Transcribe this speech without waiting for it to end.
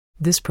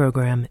This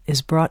program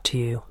is brought to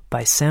you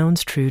by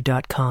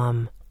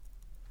SoundsTrue.com.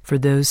 For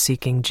those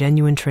seeking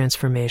genuine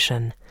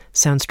transformation,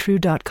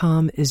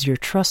 SoundsTrue.com is your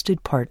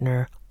trusted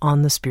partner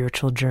on the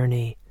spiritual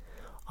journey,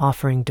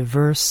 offering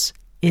diverse,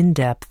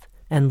 in-depth,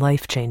 and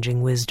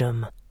life-changing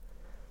wisdom.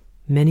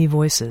 Many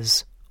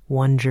voices,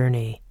 one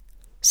journey.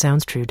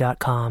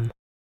 SoundsTrue.com.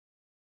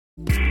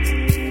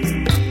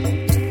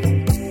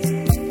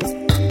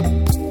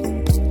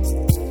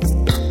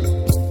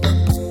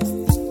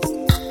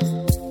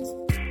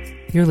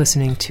 You're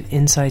listening to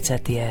Insights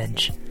at the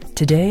Edge.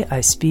 Today I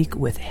speak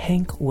with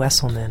Hank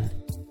Wesselman.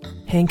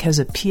 Hank has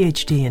a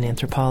PhD in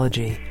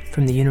anthropology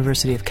from the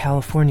University of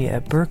California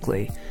at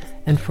Berkeley,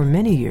 and for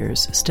many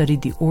years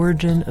studied the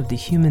origin of the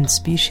human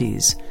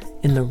species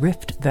in the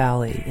Rift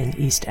Valley in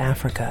East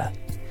Africa.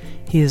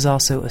 He is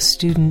also a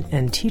student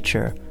and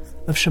teacher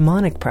of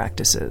shamanic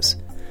practices,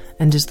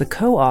 and is the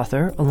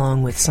co-author,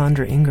 along with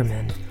Sandra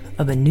Ingerman,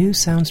 of a new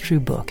Sounds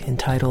True book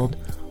entitled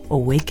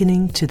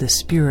Awakening to the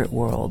Spirit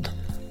World,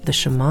 The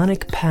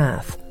Shamanic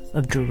Path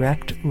of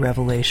Direct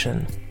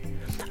Revelation.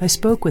 I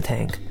spoke with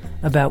Hank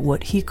about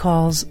what he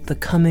calls the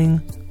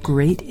coming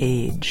Great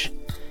Age,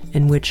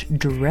 in which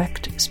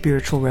direct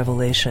spiritual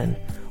revelation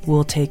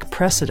will take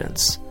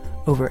precedence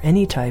over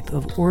any type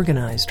of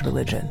organized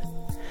religion,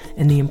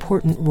 and the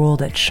important role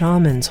that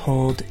shamans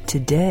hold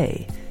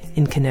today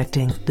in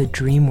connecting the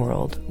dream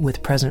world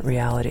with present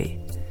reality.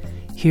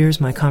 Here's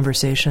my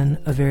conversation,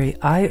 a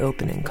very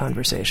eye-opening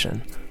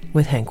conversation,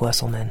 with Hank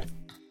Wesselman.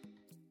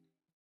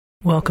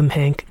 Welcome,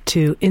 Hank,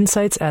 to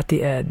Insights at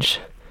the Edge.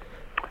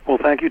 Well,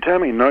 thank you,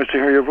 Tami. Nice to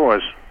hear your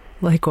voice.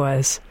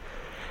 Likewise.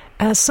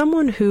 As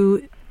someone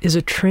who is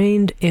a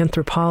trained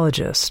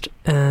anthropologist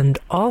and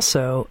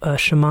also a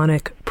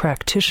shamanic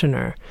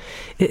practitioner,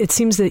 it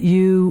seems that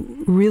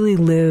you really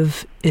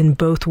live in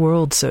both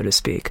worlds, so to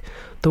speak.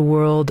 The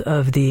world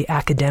of the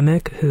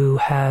academic who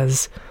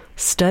has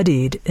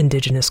studied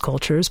indigenous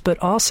cultures, but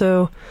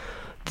also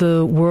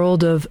the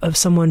world of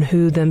someone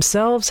who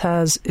themselves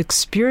has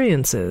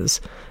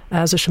experiences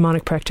as a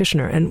shamanic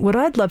practitioner. And what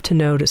I'd love to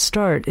know to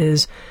start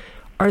is,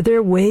 are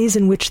there ways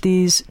in which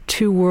these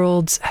two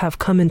worlds have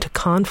come into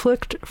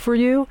conflict for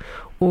you,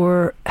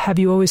 or have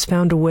you always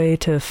found a way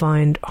to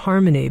find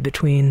harmony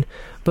between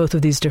both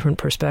of these different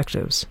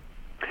perspectives?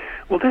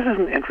 Well, this is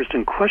an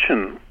interesting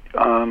question.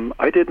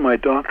 I did my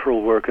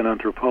doctoral work in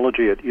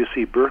anthropology at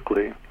UC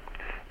Berkeley,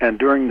 and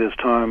during this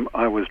time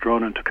I was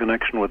drawn into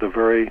connection with a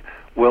very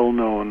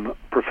well-known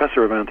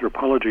professor of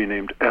anthropology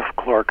named F.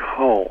 Clark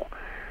Hull,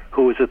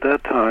 who was at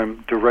that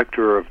time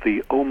director of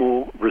the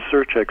Omo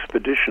research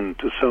expedition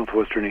to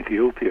southwestern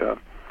Ethiopia.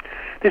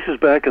 This is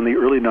back in the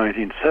early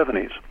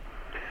 1970s,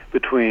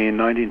 between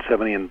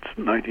 1970 and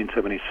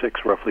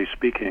 1976, roughly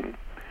speaking.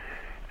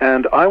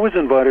 And I was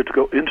invited to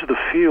go into the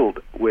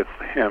field with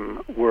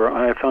him, where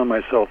I found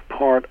myself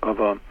part of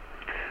a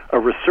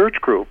research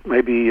group,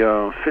 maybe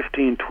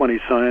 15, 20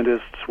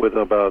 scientists with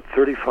about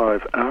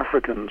 35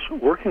 Africans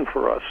working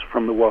for us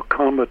from the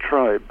Wakamba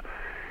tribe.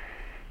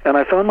 And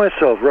I found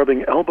myself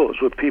rubbing elbows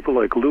with people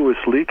like Louis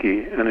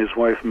Leakey and his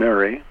wife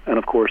Mary, and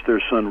of course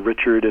their son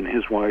Richard and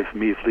his wife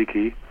Meave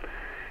Leakey,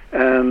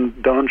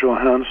 and Don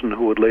Johansen,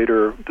 who would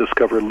later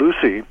discover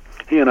Lucy.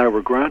 He and I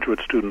were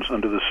graduate students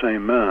under the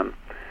same man.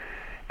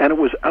 And it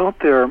was out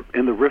there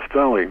in the Rift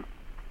Valley.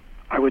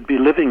 I would be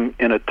living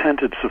in a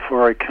tented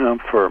safari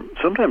camp for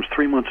sometimes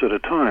 3 months at a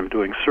time,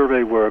 doing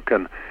survey work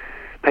and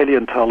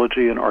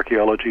paleontology and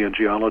archaeology and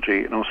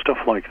geology, stuff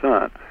like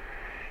that.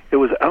 It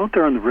was out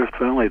there in the Rift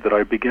Valley that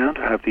I began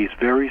to have these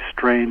very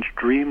strange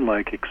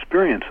dreamlike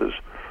experiences.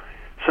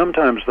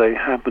 Sometimes they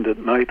happened at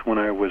night when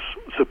I was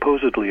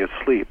supposedly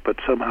asleep, but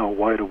somehow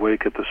wide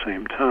awake at the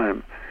same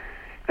time.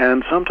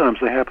 And sometimes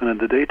they happened in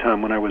the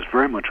daytime when I was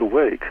very much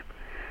awake.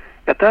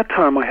 At that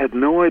time, I had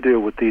no idea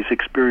what these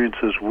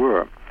experiences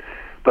were,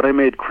 but I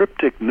made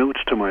cryptic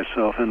notes to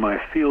myself in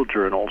my field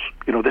journals.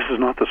 This is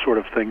not the sort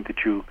of thing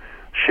that you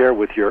share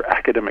with your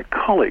academic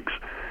colleagues.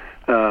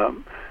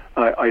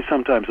 I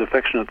sometimes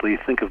affectionately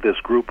think of this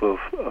group of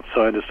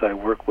scientists I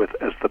work with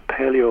as the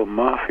Paleo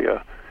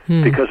Mafia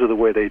because of the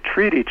way they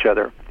treat each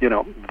other.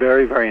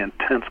 Very, very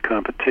intense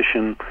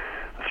competition,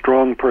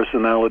 strong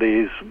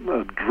personalities,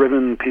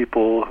 driven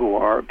people who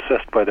are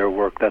obsessed by their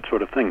work, that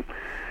sort of thing.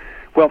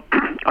 Well,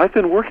 I've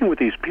been working with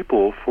these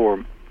people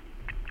for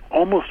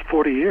almost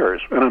 40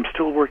 years, and I'm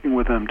still working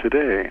with them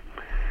today.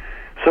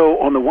 So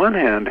on the one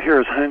hand,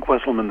 here's Hank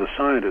Wesselman, the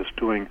scientist,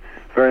 doing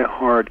very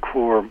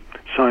hardcore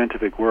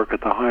scientific work at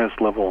the highest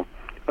level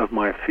of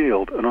my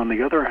field. And on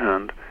the other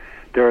hand,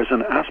 there is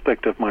an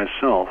aspect of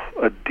myself,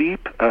 a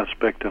deep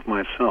aspect of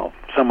myself,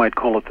 some might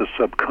call it the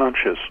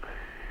subconscious,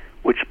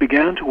 which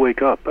began to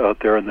wake up out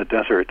there in the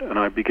desert, and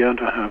I began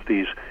to have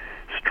these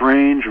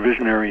strange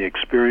visionary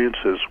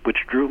experiences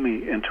which drew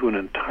me into an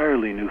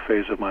entirely new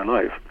phase of my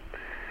life.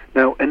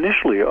 Now,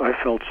 initially, I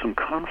felt some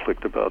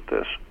conflict about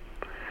this.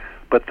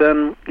 But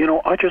then,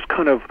 I just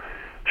kind of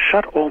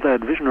shut all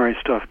that visionary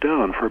stuff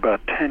down for about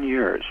 10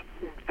 years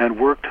and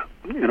worked,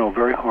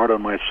 very hard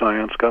on my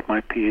science, got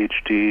my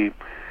PhD,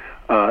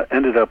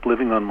 ended up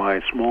living on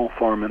my small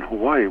farm in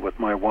Hawaii with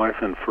my wife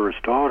and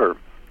first daughter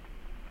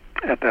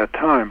at that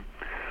time.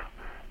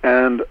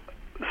 And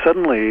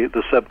suddenly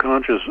the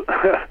subconscious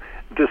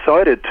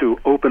decided to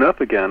open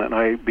up again, and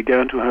I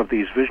began to have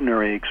these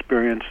visionary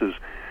experiences,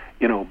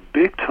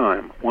 big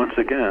time, once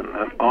again,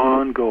 an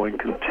ongoing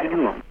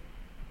continuum.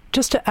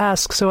 Just to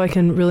ask so I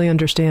can really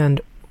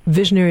understand,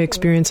 visionary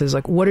experiences,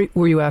 like what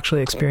were you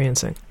actually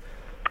experiencing?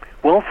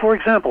 Well, for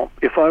example,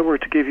 if I were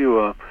to give you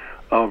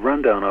a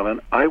rundown of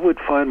it, I would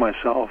find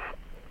myself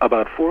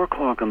about 4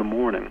 o'clock in the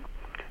morning,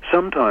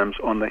 sometimes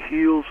on the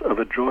heels of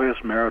a joyous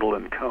marital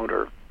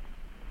encounter.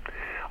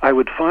 I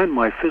would find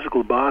my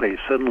physical body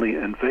suddenly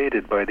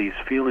invaded by these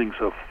feelings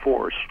of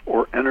force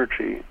or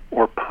energy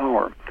or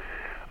power,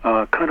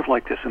 kind of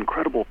like this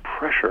incredible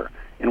pressure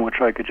in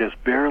which I could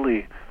just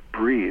barely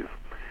breathe.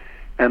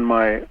 And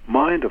my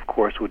mind, of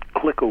course, would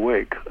click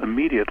awake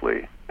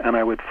immediately, and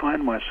I would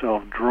find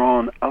myself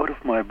drawn out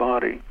of my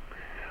body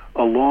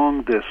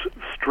along this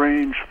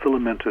strange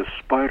filamentous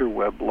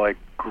spiderweb-like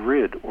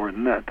grid or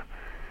net.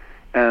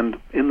 And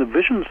in the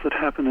visions that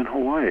happened in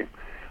Hawaii,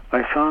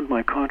 I found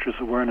my conscious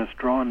awareness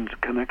drawn into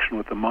connection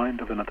with the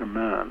mind of another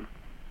man.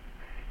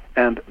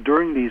 And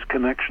during these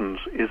connections,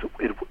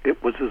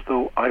 it was as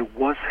though I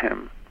was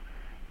him.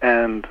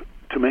 And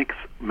to make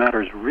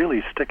matters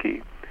really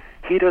sticky,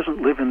 he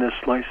doesn't live in this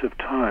slice of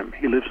time.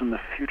 He lives in the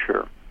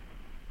future.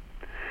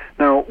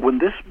 Now, when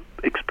this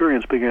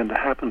experience began to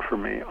happen for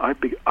me,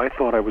 I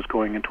thought I was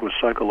going into a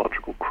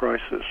psychological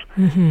crisis.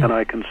 Mm-hmm. And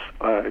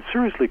I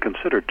seriously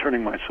considered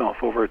turning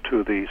myself over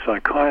to the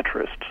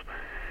psychiatrists.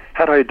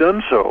 Had I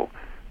done so,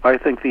 I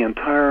think the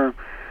entire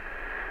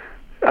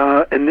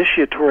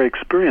initiatory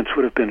experience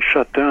would have been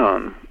shut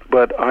down.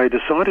 But I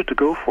decided to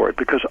go for it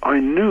because I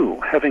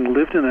knew, having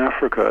lived in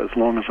Africa as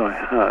long as I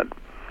had,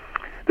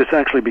 this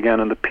actually began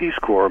in the Peace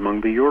Corps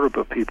among the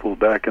Yoruba people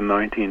back in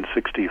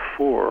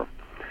 1964.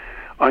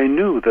 I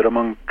knew that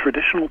among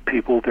traditional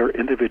people there are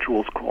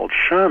individuals called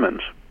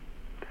shamans,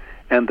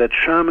 and that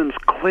shamans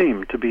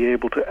claim to be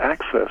able to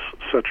access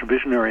such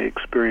visionary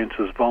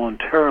experiences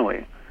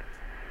voluntarily.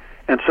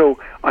 And so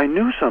I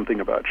knew something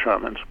about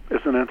shamans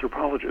as an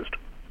anthropologist,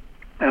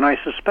 and I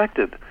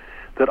suspected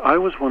that I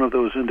was one of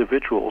those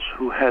individuals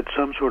who had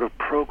some sort of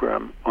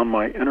program on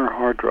my inner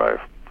hard drive.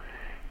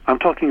 I'm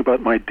talking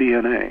about my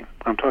DNA.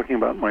 I'm talking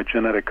about my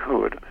genetic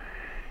code.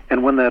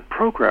 And when that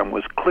program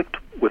was clicked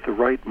with the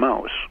right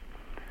mouse,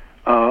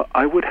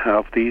 I would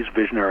have these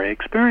visionary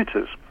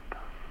experiences.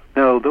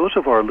 Now, those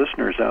of our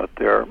listeners out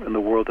there in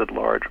the world at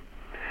large,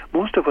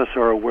 most of us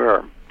are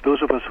aware,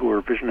 those of us who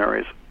are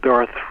visionaries, there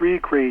are 3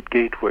 great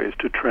gateways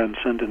to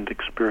transcendent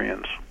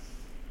experience.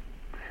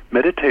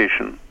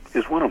 Meditation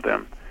is one of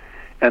them,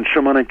 and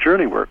shamanic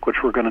journey work, which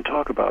we're going to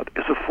talk about,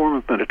 is a form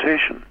of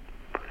meditation.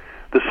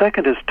 The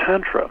second is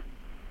Tantra.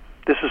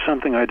 This is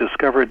something I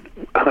discovered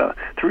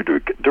through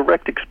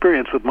direct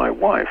experience with my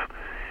wife.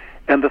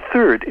 And the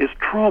third is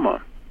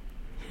trauma.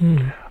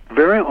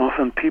 Very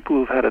often, people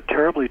who've had a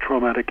terribly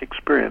traumatic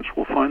experience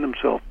will find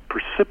themselves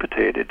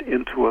precipitated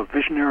into a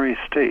visionary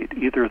state,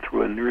 either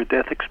through a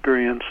near-death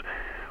experience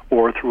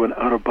or through an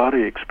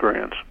out-of-body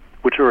experience,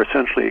 which are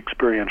essentially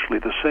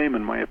experientially the same,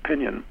 in my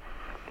opinion,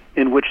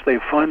 in which they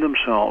find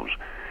themselves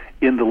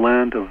in the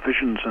land of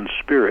visions and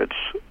spirits.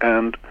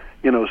 And,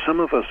 some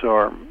of us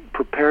are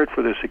prepared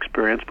for this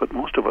experience, but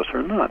most of us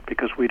are not,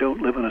 because we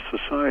don't live in a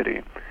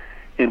society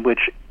in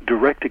which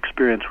direct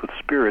experience with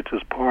spirits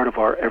is part of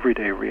our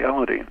everyday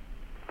reality.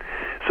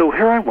 So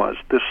here I was,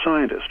 this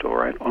scientist, all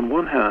right, on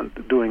one hand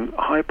doing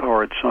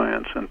high-powered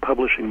science and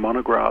publishing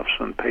monographs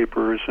and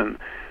papers and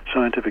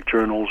scientific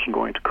journals and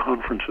going to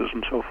conferences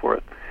and so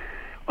forth.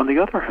 On the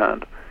other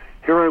hand,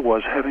 here I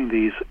was having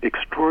these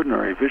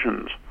extraordinary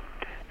visions.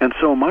 And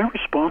so my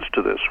response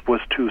to this was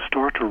to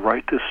start to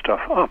write this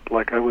stuff up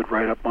like I would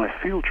write up my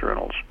field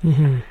journals.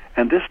 Mm-hmm.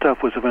 And this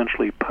stuff was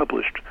eventually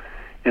published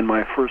in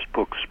my first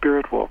book,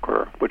 Spirit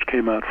Walker, which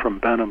came out from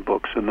Bantam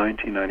Books in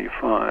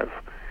 1995.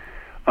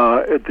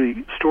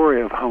 The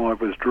story of how I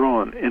was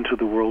drawn into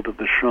the world of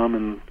the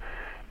shaman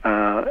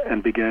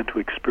and began to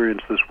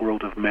experience this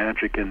world of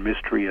magic and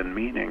mystery and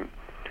meaning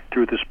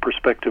through this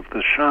perspective of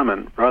the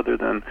shaman rather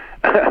than,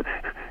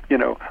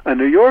 a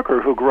New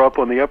Yorker who grew up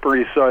on the Upper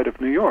East Side of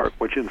New York,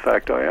 which in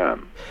fact I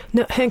am.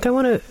 Now, Hank, I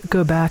want to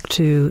go back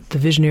to the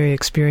visionary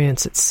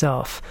experience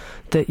itself,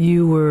 that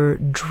you were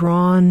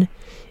drawn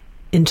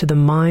into the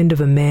mind of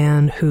a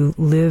man who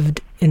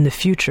lived in the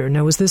future.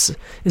 Now, is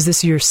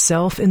this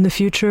yourself in the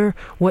future?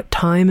 What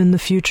time in the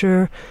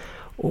future?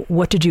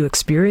 What did you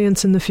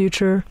experience in the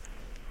future?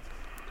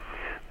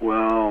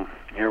 Well,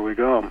 here we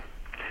go.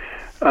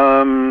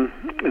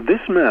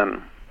 This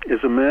man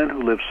is a man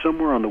who lives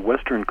somewhere on the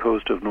western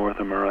coast of North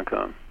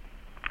America,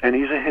 and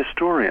he's a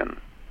historian.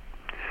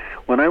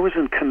 When I was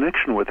in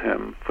connection with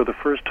him for the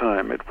first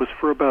time, it was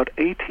for about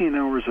 18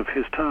 hours of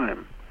his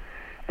time.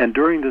 And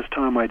during this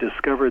time, I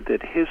discovered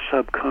that his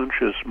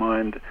subconscious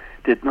mind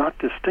did not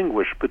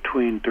distinguish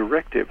between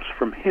directives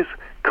from his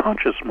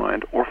conscious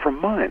mind or from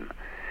mine.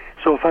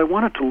 So if I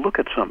wanted to look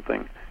at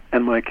something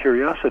and my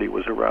curiosity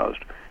was aroused,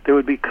 there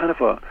would be kind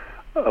of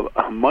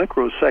a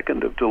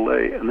microsecond of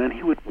delay, and then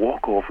he would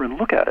walk over and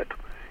look at it.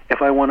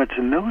 If I wanted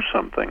to know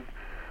something,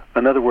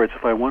 in other words,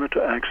 if I wanted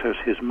to access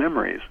his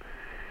memories,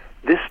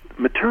 this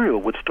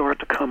material would start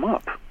to come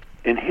up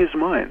in his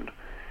mind,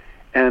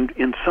 and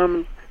in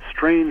some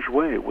strange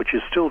way, which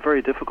is still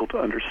very difficult to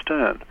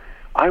understand,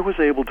 I was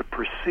able to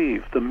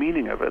perceive the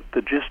meaning of it,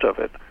 the gist of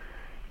it,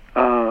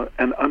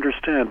 and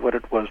understand what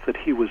it was that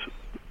he was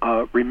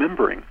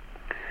remembering.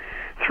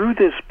 Through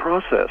this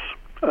process,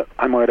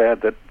 I might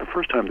add that the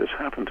first time this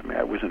happened to me,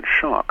 I was in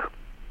shock.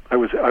 I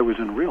was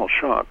in real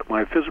shock.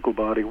 My physical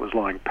body was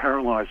lying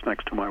paralyzed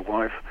next to my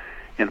wife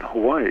in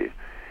Hawaii,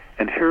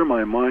 and here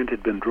my mind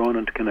had been drawn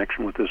into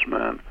connection with this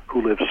man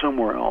who lives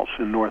somewhere else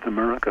in North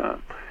America.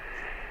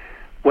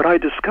 What I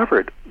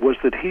discovered was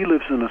that he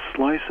lives in a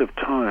slice of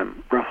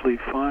time roughly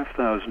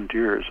 5,000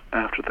 years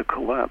after the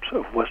collapse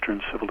of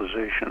Western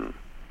civilization.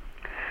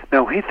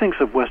 Now, he thinks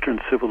of Western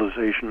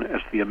civilization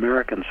as the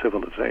American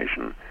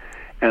civilization,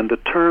 and the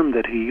term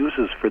that he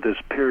uses for this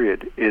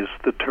period is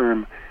the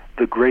term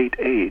the Great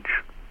Age,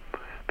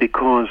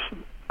 because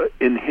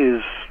in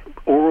his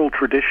oral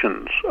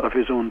traditions of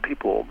his own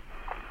people,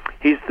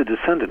 he's the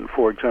descendant,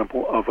 for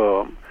example,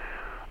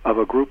 of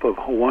a group of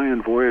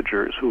Hawaiian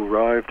voyagers who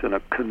arrived in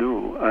a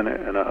canoe,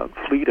 in a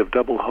fleet of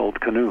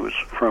double-hulled canoes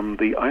from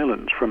the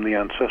islands, from the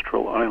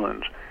ancestral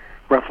islands,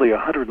 roughly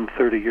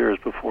 130 years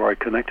before I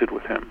connected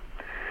with him.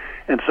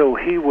 And so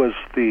he was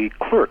the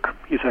clerk.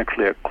 He's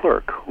actually a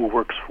clerk who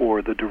works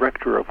for the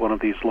director of one of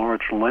these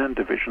large land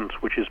divisions,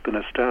 which has been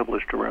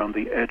established around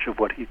the edge of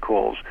what he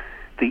calls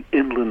the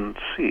Inland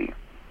Sea.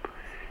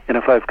 And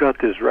if I've got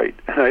this right,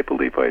 and I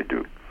believe I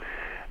do,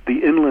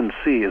 the Inland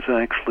Sea is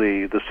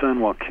actually the San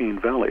Joaquin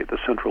Valley, the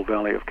Central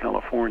Valley of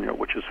California,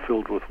 which is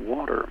filled with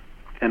water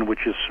and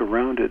which is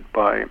surrounded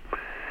by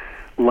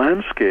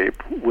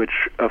landscape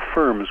which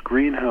affirms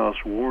greenhouse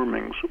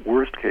warming's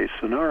worst-case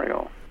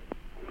scenario.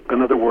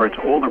 In other words,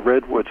 all the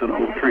redwoods and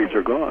oak trees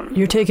are gone.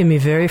 You're taking me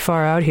very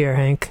far out here,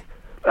 Hank.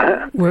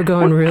 We're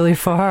going really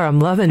far. I'm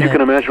loving it. You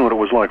can imagine what it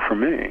was like for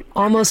me.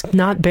 Almost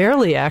not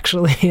barely,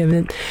 actually. I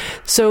mean,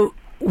 so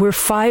we're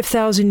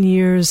 5,000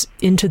 years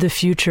into the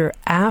future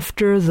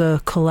after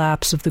the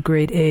collapse of the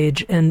Great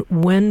Age. And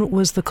when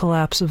was the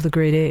collapse of the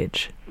Great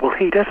Age? Well,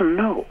 he doesn't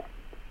know.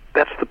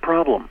 That's the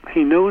problem.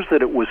 He knows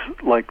that it was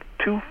like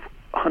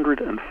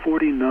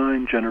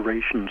 249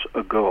 generations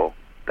ago.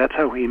 That's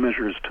how he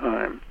measures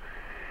time.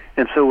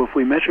 And so if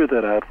we measure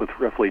that out with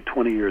roughly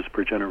 20 years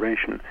per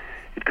generation,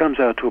 it comes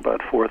out to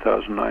about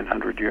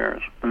 4,900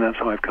 years. And that's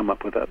how I've come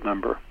up with that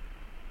number.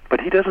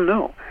 But he doesn't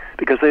know,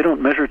 because they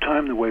don't measure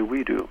time the way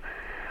we do.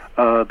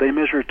 They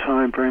measure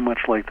time very much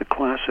like the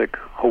classic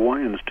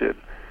Hawaiians did,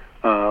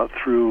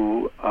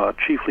 through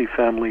chiefly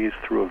families,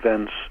 through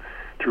events,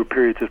 through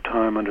periods of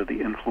time under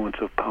the influence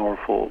of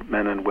powerful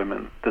men and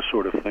women, this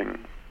sort of thing.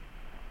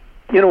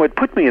 You know, it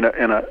put me in a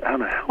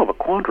hell of a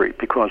quandary,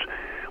 because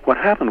what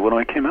happened when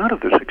I came out of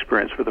this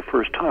experience for the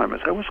first time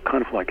is I was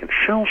kind of like in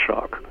shell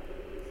shock.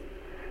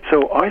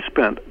 So I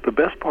spent the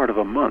best part of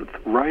a month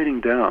writing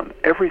down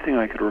everything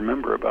I could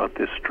remember about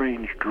this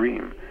strange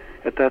dream.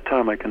 At that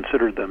time, I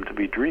considered them to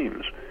be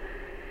dreams.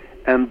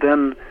 And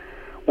then,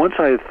 once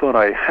I thought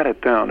I had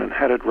it down and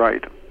had it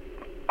right,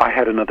 I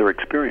had another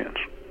experience.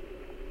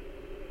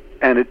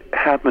 And it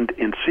happened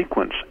in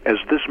sequence as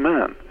this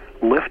man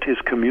left his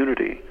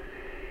community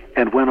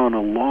and went on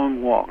a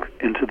long walk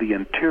into the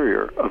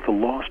interior of the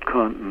lost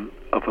continent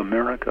of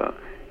America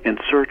in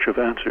search of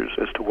answers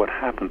as to what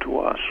happened to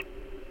us.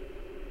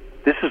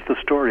 This is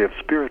the story of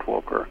Spirit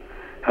Walker,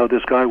 how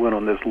this guy went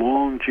on this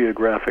long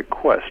geographic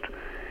quest,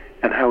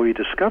 and how he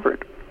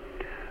discovered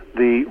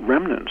the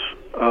remnants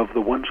of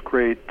the once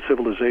great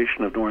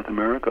civilization of North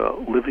America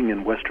living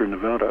in western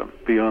Nevada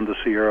beyond the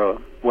Sierra,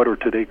 what are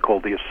today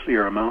called the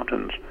Sierra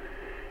Mountains,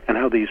 and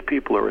how these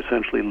people are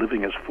essentially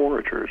living as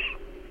foragers.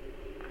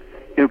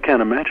 You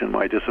can't imagine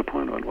my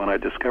disappointment when I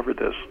discovered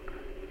this.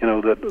 You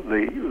know, that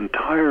the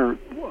entire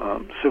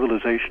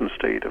civilization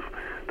state of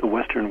the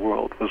Western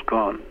world was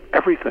gone.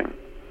 Everything.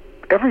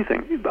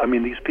 I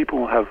mean, these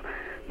people have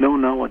no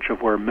knowledge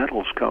of where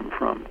metals come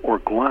from, or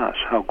glass,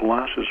 how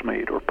glass is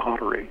made, or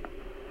pottery.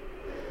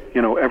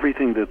 You know,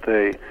 everything that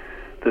they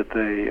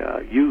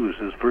use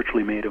is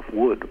virtually made of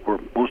wood, or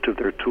most of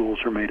their tools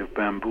are made of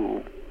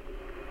bamboo.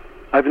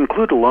 I've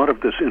included a lot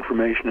of this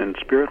information in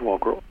Spirit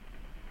Walker.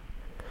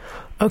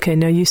 Okay,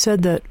 now you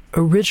said that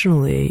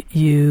originally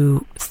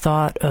you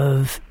thought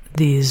of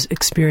these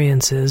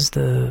experiences,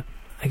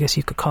 I guess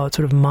you could call it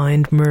sort of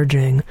mind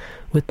merging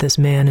with this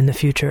man in the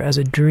future as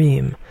a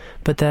dream,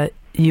 but that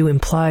you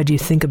implied you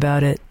think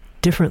about it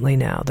differently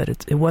now, that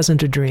it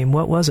wasn't a dream.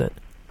 What was it?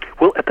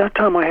 Well, at that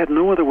time I had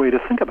no other way to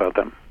think about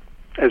them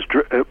as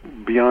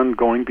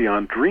going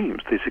beyond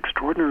dreams, these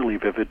extraordinarily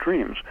vivid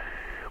dreams.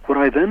 What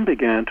I then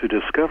began to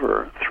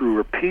discover through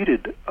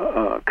repeated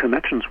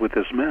connections with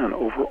this man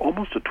over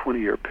almost a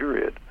 20-year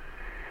period,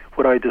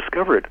 what I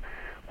discovered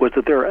was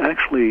that there are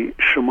actually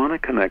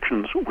shamanic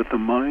connections with the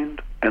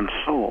mind and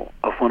soul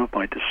of one of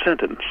my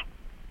descendants.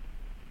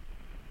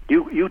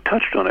 You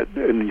touched on it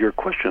in your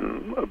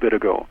question a bit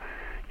ago.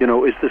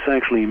 Is this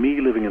actually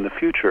me living in the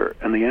future?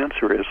 And the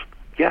answer is,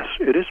 yes,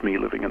 it is me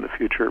living in the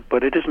future,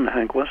 but it isn't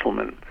Hank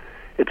Wesselman.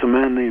 It's a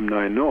man named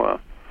Nainoa,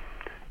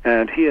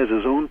 and he has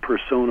his own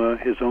persona,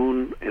 his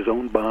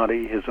own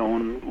body, his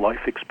own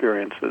life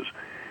experiences.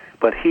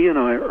 But he and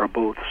I are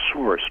both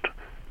sourced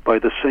by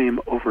the same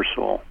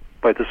oversoul,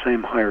 by the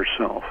same higher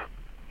self.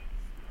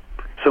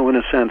 So in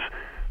a sense,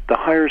 the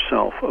higher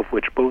self, of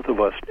which both of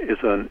us is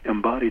an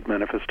embodied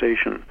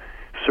manifestation,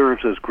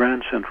 serves as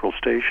Grand Central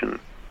Station.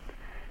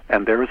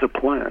 And there is a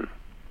plan.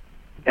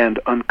 And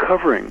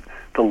uncovering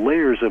the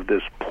layers of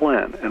this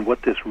plan and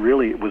what this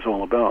really was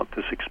all about,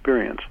 this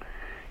experience,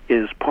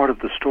 is part of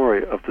the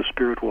story of the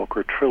Spirit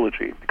Walker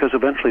trilogy. Because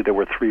eventually there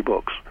were 3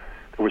 books.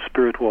 There was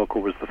Spirit Walker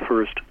was the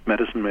first,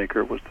 Medicine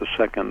Maker was the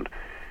second,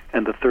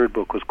 and the third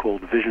book was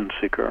called Vision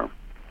Seeker.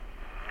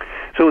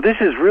 So this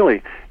is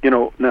really,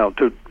 now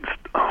to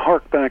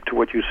hark back to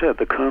what you said,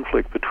 the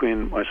conflict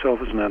between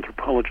myself as an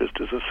anthropologist,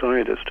 as a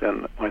scientist,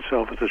 and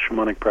myself as a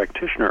shamanic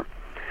practitioner.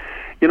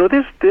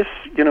 This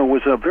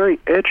was a very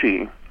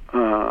edgy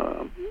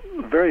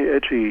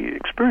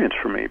experience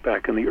for me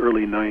back in the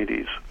early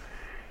 90s.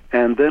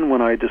 And then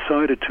when I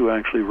decided to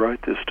actually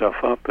write this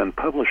stuff up and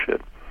publish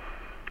it,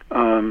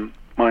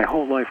 my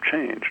whole life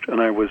changed,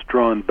 and I was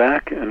drawn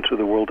back into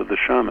the world of the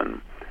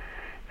shaman.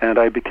 And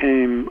I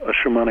became a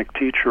shamanic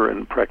teacher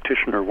and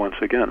practitioner once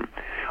again.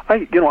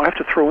 I have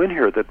to throw in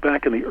here that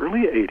back in the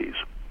early 80s,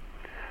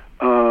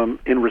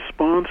 in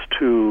response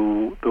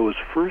to those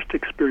first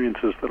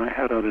experiences that I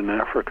had out in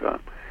Africa,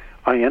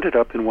 I ended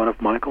up in one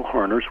of Michael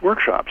Harner's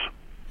workshops.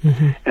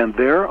 Mm-hmm. And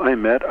there I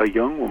met a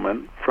young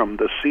woman from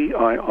the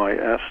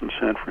CIIS in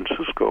San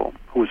Francisco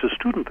who was a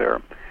student there.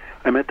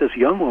 I met this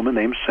young woman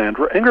named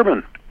Sandra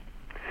Ingerman.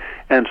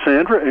 And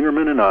Sandra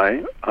Ingerman and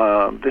I,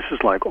 this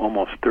is like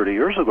almost 30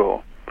 years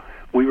ago,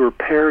 we were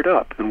paired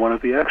up in one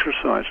of the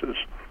exercises.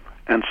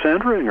 And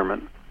Sandra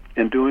Ingerman,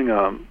 in doing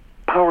a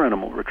power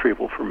animal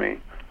retrieval for me,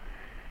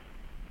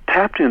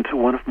 tapped into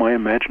one of my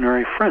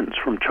imaginary friends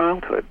from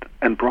childhood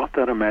and brought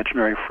that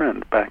imaginary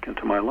friend back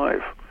into my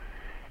life.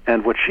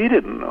 And what she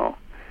didn't know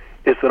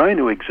is that I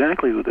knew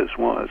exactly who this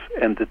was,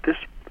 and that this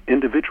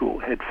individual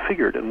had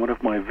figured in one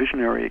of my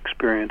visionary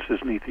experiences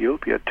in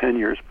Ethiopia 10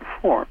 years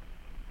before.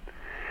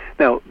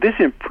 Now, this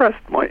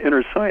impressed my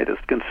inner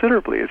scientist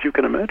considerably, as you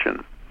can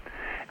imagine.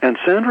 And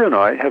Sandra and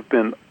I have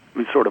been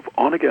sort of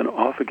on-again,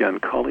 off-again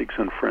colleagues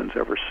and friends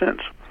ever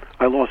since.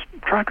 I lost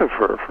track of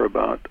her for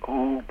about,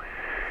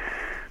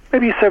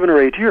 maybe 7 or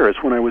 8 years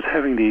when I was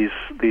having these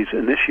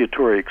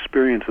initiatory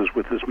experiences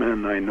with this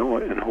man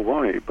Nainoa in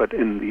Hawaii. But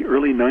in the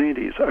early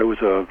 90s, I was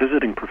a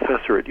visiting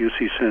professor at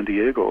UC San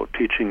Diego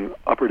teaching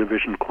upper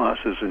division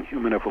classes in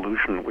human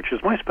evolution, which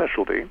is my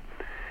specialty,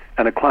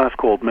 and a class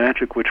called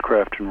Magic,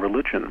 Witchcraft, and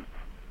Religion.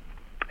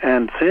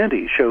 And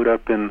Sandy showed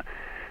up in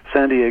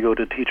San Diego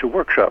to teach a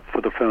workshop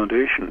for the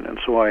foundation, and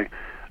so I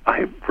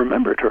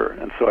remembered her,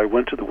 and so I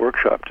went to the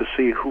workshop to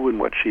see who and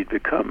what she'd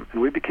become,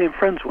 and we became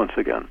friends once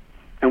again,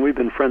 and we've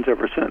been friends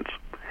ever since.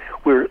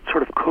 We're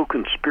sort of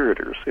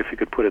co-conspirators, if you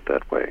could put it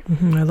that way.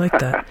 Mm-hmm, I like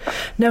that.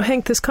 Now,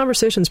 Hank, this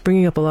conversation's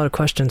bringing up a lot of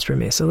questions for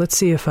me, so let's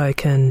see if I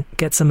can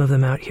get some of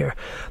them out here.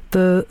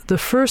 The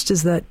first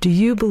is that, do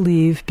you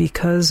believe,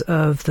 because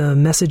of the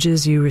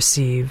messages you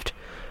received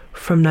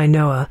from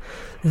Nainoa,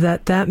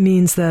 that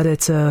means that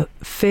it's a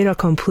fait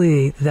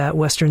accompli that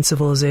Western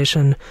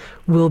civilization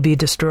will be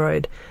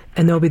destroyed,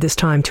 and there'll be this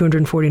time,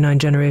 249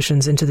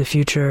 generations into the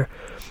future,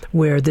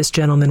 where this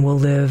gentleman will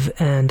live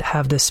and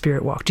have this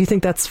spirit walk? Do you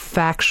think that's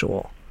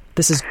factual?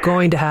 This is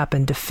going to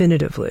happen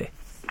definitively?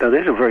 Now,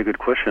 that's a very good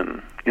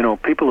question.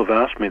 People have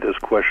asked me this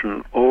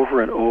question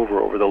over and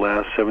over the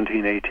last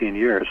 17, 18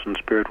 years since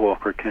Spirit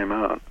Walker came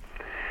out.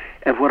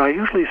 And what I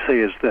usually say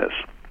is this.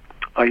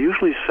 I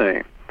usually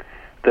say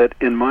that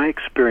in my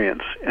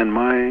experience, and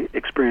my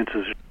experience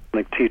as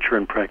a teacher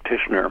and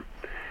practitioner,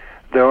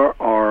 there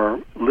are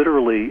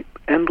literally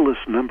endless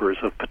numbers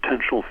of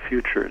potential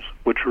futures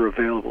which are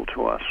available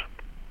to us,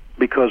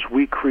 because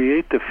we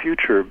create the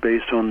future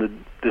based on the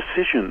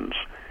decisions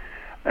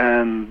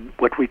and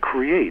what we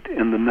create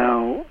in the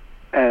now,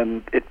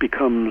 and it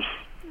becomes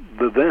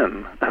the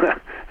then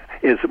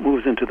as it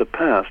moves into the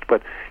past.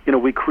 But,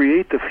 we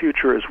create the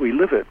future as we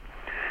live it.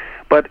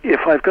 But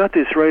if I've got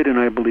this right, and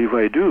I believe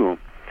I do,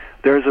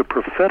 there's a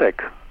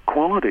prophetic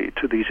quality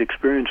to these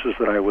experiences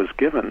that I was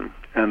given,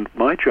 and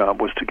my job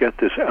was to get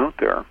this out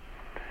there.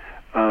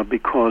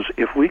 Because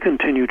if we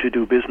continue to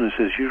do business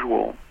as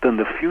usual, then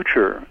the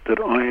future that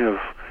I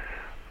have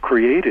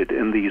created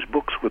in these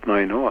books with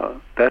Nainoa,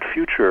 that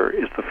future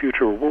is the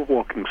future we're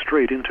walking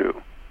straight into.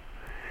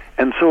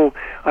 And so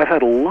I've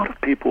had a lot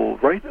of people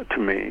write to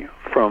me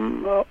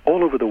from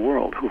all over the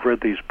world who've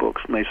read these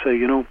books, and they say,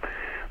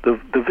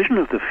 the vision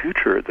of the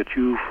future that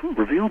you've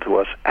revealed to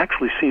us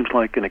actually seems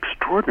like an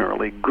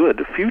extraordinarily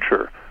good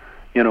future.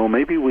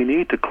 Maybe we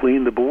need to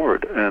clean the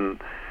board and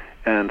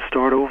and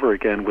start over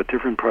again with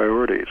different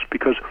priorities,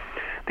 because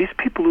these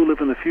people who live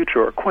in the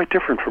future are quite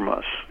different from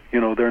us.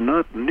 They're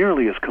not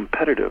nearly as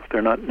competitive.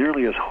 They're not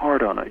nearly as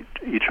hard on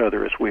each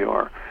other as we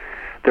are.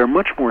 They're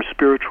much more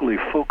spiritually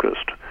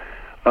focused.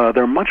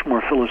 They're much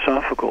more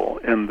philosophical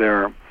in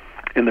their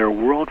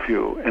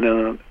worldview and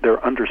in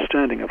their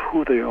understanding of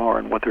who they are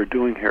and what they're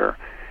doing here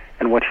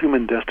and what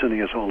human destiny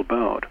is all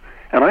about.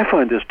 And I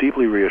find this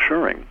deeply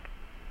reassuring.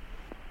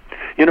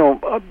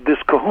 This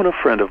Kahuna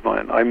friend of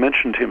mine, I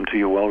mentioned him to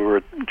you while we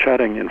were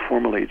chatting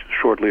informally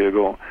shortly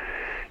ago.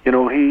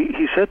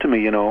 He said to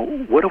me,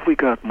 what have we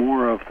got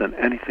more of than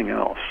anything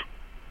else?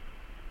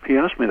 He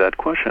asked me that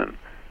question,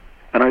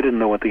 and I didn't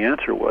know what the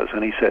answer was,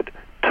 and he said,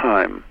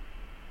 time.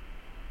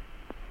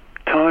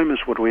 Time is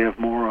what we have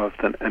more of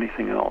than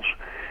anything else.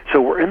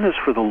 So we're in this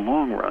for the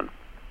long run.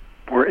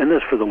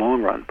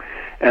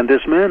 And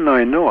this man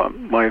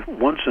Nainoa, my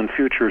once and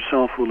future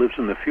self who lives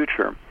in the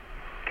future,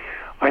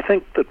 I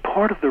think that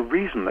part of the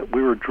reason that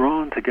we were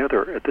drawn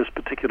together at this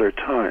particular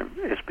time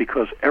is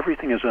because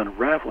everything is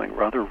unraveling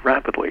rather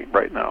rapidly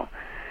right now.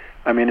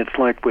 I mean, it's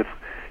like with,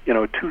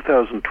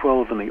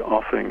 2012 in the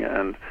offing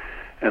and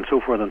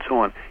so forth and so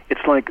on.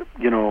 It's like,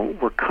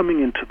 we're coming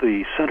into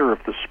the center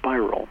of the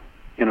spiral.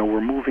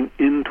 We're moving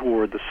in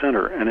toward the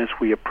center, and as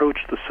we approach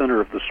the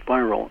center of the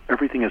spiral,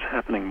 everything is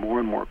happening more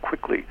and more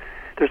quickly.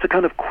 There's a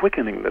kind of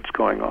quickening that's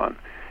going on,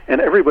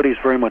 and everybody's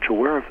very much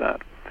aware of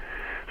that.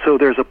 So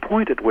there's a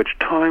point at which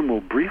time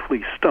will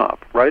briefly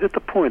stop, right at the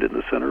point in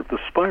the center of the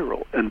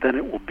spiral, and then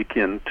it will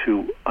begin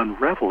to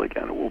unravel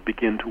again. It will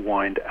begin to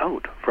wind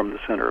out from the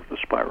center of the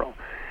spiral.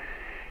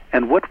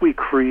 And what we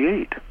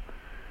create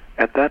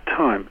at that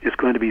time is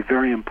going to be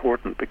very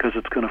important, because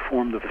it's going to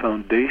form the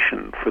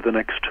foundation for the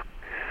next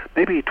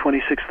maybe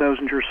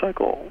 26,000-year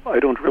cycle. I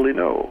don't really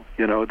know.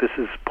 This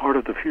is part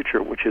of the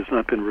future which has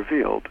not been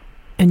revealed.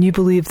 And you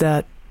believe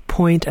that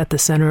point at the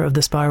center of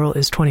the spiral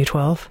is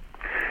 2012?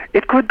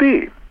 It could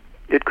be.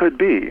 It could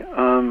be.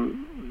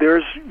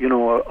 There's,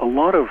 a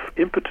lot of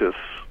impetus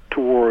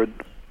toward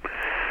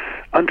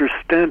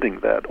understanding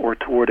that, or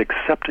toward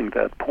accepting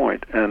that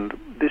point. And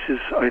this is,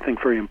 I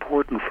think, very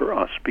important for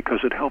us, because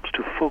it helps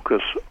to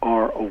focus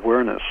our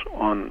awareness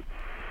on,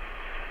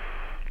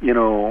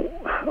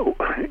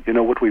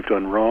 what we've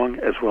done wrong,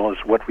 as well as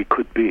what we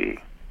could be.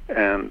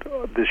 And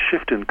this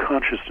shift in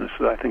consciousness,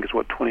 I think, is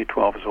what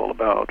 2012 is all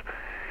about.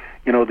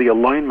 The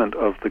alignment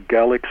of the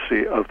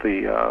galaxy, of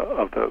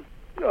the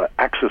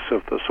axis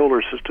of the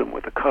solar system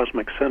with the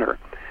cosmic center.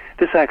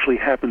 This actually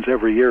happens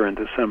every year in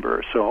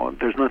December, so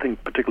there's nothing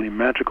particularly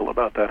magical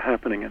about that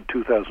happening in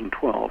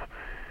 2012.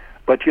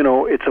 But,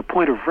 it's a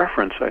point of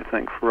reference, I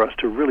think, for us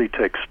to really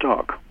take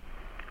stock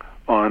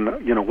on,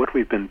 what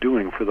we've been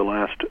doing for the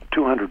last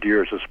 200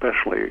 years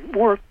especially,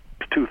 or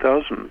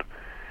 2000.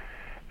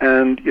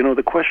 And,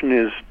 the question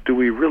is, do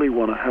we really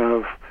want to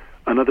have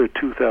another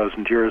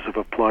 2,000 years of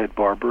applied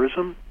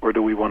barbarism, or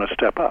do we want to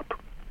step up?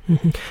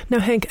 Mm-hmm. Now,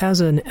 Hank,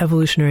 as an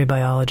evolutionary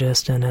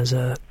biologist and as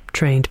a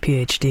trained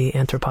PhD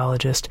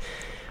anthropologist,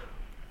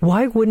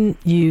 why wouldn't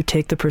you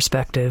take the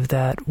perspective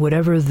that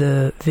whatever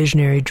the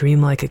visionary,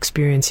 dreamlike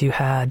experience you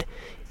had,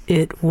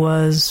 it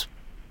was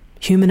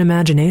human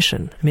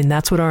imagination? I mean,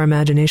 that's what our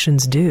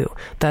imaginations do.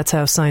 That's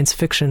how science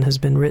fiction has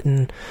been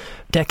written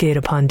decade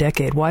upon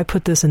decade. Why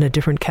put this in a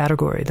different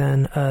category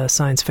than a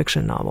science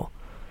fiction novel?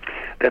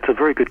 That's a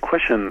very good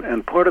question,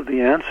 and part of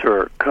the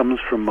answer comes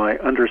from my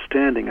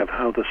understanding of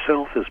how the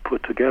self is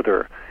put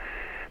together.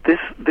 This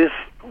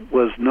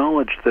was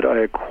knowledge that I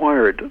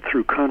acquired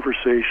through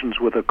conversations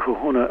with a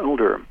Kahuna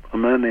elder, a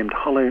man named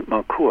Hale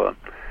Makua,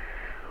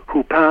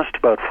 who passed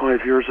about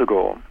 5 years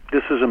ago.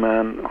 This is a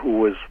man who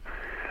was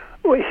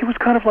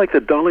kind of like the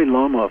Dalai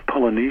Lama of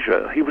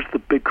Polynesia. He was the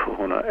big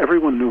Kahuna.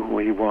 Everyone knew who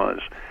he was.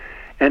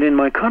 And in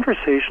my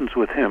conversations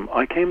with him,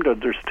 I came to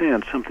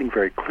understand something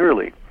very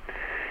clearly.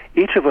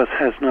 Each of us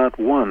has not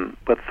one,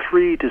 but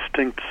three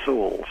distinct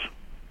souls.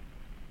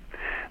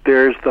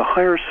 There's the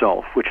higher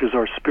self, which is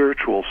our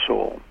spiritual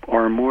soul,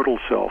 our immortal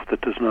self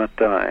that does not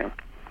die.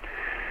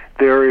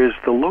 There is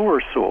the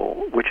lower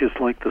soul, which is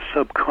like the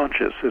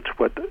subconscious. It's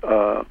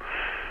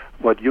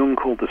what Jung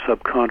called the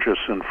subconscious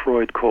and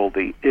Freud called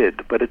the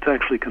id, but it's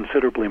actually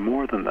considerably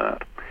more than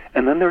that.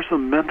 And then there's the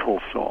mental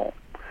soul,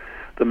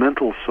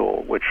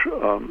 which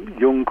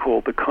Jung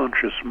called the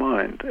conscious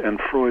mind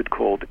and Freud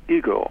called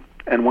ego.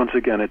 And once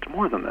again, it's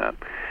more than that.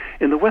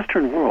 In the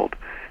Western world,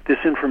 this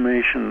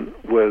information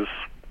was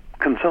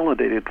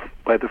consolidated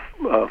for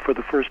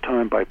the first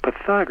time by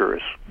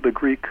Pythagoras, the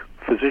Greek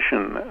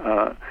physician,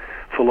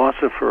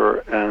 philosopher,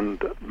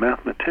 and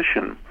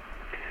mathematician,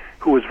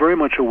 who was very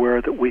much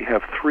aware that we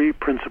have three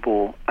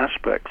principal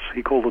aspects.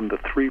 He called them the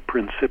three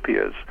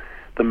principias: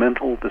 the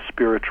mental, the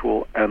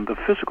spiritual, and the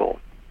physical.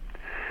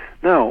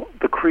 Now,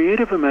 the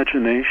creative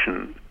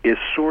imagination is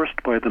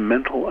sourced by the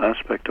mental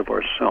aspect of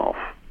ourself.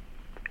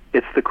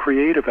 It's the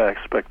creative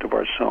aspect of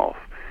ourself.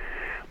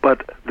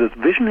 But the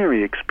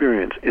visionary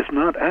experience is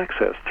not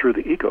accessed through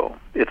the ego.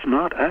 It's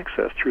not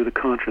accessed through the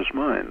conscious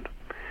mind.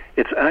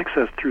 It's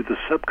accessed through the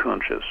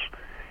subconscious.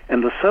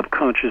 And the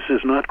subconscious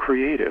is not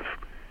creative.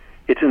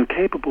 It's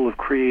incapable of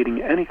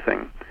creating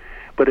anything,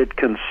 but it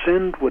can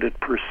send what it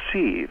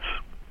perceives,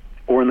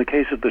 or in the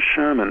case of the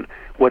shaman,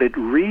 what it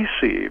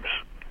receives.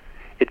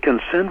 It can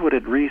send what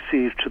it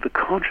receives to the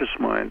conscious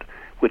mind,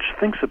 which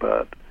thinks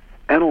about,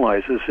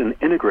 analyzes, and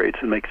integrates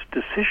and makes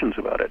decisions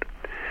about it.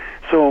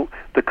 So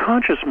the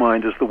conscious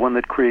mind is the one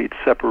that creates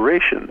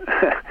separation.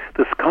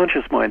 The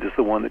conscious mind is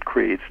the one that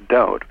creates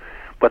doubt.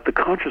 But the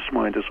conscious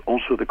mind is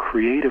also the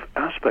creative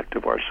aspect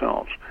of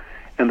ourselves.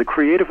 And the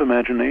creative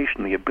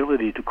imagination, the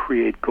ability to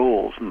create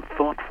goals and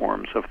thought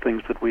forms of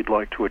things that we'd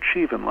like to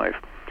achieve in life,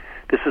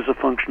 this is a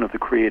function of the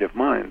creative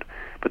mind.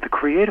 But the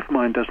creative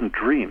mind doesn't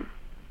dream,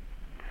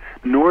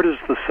 nor does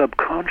the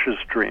subconscious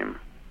dream.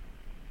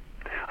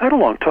 I had a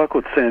long talk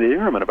with Sandy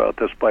Ingerman about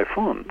this by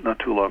phone not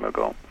too long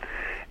ago.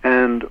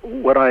 And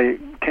what I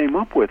came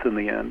up with in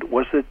the end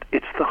was that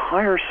it's the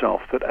higher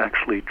self that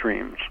actually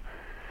dreams.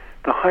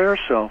 The higher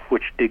self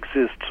which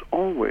exists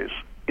always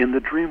in the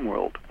dream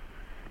world.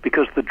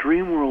 Because the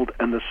dream world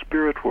and the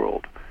spirit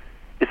world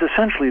is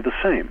essentially the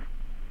same.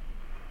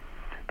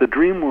 The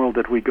dream world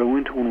that we go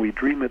into when we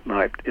dream at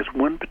night is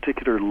one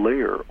particular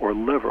layer or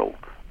level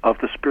of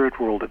the spirit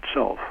world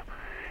itself.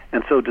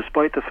 And so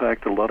despite the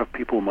fact that a lot of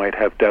people might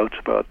have doubts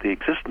about the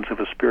existence of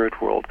a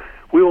spirit world,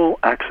 we will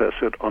access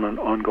it on an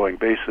ongoing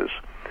basis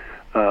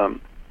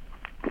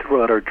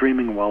throughout our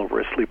dreaming while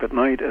we're asleep at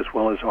night, as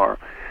well as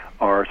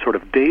our sort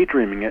of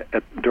daydreaming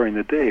during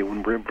the day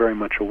when we're very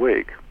much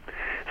awake.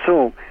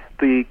 So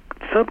the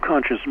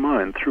subconscious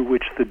mind through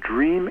which the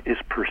dream is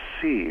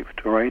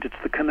perceived, right?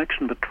 It's the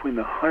connection between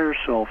the higher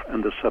self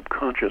and the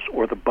subconscious,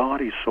 or the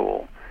body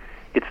soul.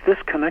 It's this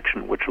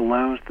connection which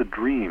allows the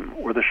dream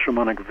or the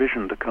shamanic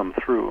vision to come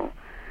through.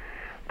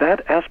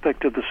 That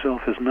aspect of the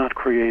self is not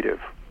creative.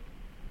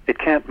 It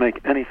can't make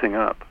anything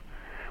up,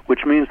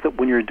 which means that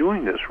when you're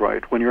doing this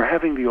right, when you're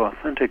having the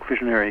authentic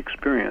visionary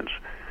experience,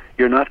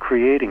 you're not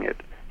creating it,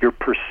 you're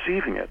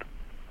perceiving it.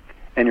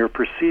 And you're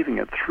perceiving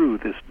it through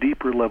this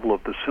deeper level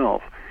of the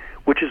self,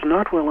 which is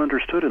not well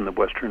understood in the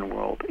Western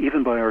world,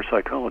 even by our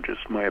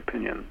psychologists, in my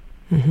opinion.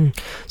 Mm-hmm.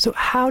 So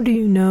how do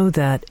you know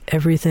that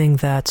everything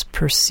that's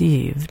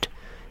perceived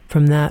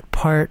from that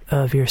part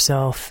of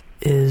yourself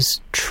is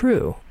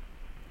true?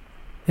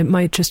 It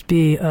might just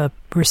be a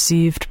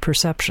received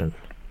perception.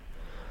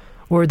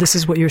 Or this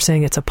is what you're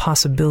saying, it's a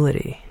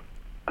possibility.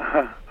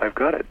 I've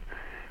got it.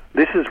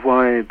 This is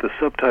why the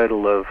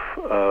subtitle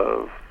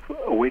of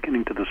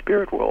Awakening to the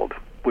Spirit World,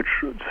 which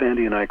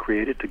Sandy and I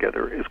created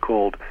together, is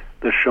called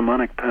The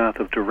Shamanic Path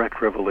of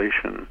Direct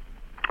Revelation.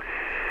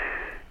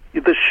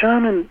 The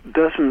shaman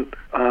doesn't,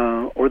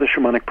 or the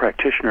shamanic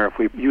practitioner, if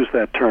we use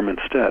that term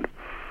instead,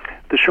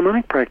 the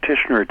shamanic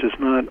practitioner does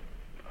not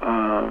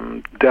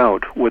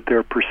doubt what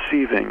they're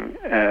perceiving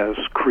as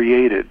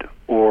created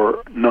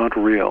or not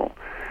real.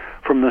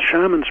 From the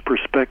shaman's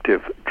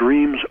perspective,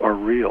 dreams are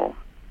real.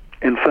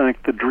 In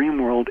fact, the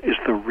dream world is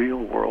the real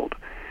world.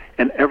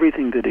 And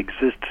everything that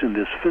exists in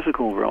this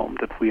physical realm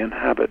that we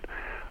inhabit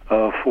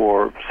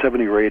for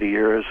 70 or 80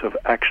 years of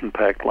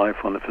action-packed life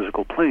on the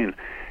physical plane,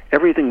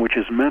 everything which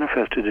is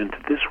manifested into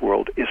this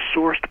world is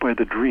sourced by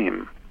the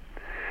dream.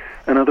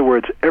 In other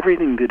words,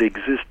 everything that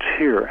exists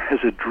here has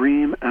a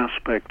dream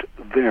aspect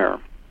there.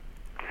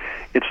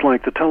 It's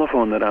like the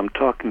telephone that I'm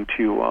talking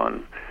to you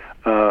on.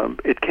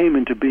 It came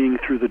into being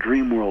through the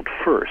dream world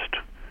first.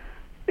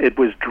 It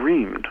was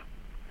dreamed.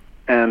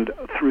 And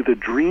through the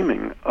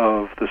dreaming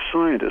of the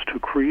scientist who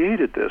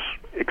created this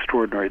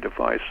extraordinary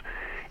device,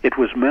 it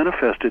was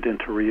manifested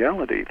into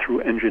reality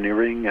through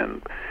engineering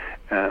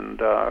and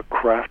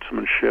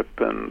craftsmanship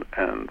and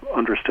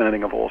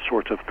understanding of all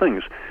sorts of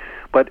things.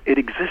 But it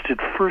existed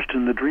first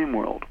in the dream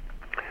world.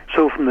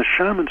 So from the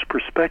shaman's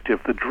perspective,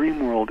 the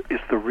dream world is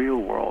the real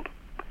world.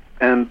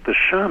 And the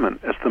shaman,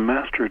 as the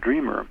master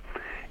dreamer,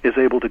 is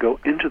able to go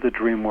into the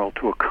dream world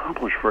to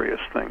accomplish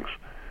various things.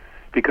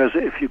 Because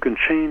if you can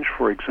change,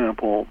 for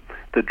example,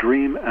 the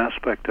dream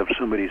aspect of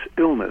somebody's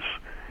illness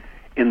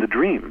in the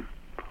dream,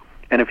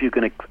 and if you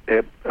can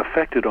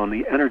affect it on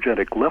the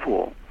energetic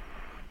level,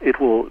 it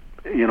will,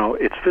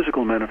 its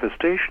physical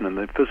manifestation and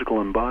the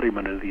physical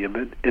embodiment of the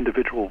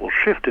individual will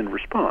shift in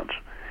response.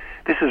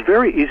 This is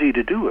very easy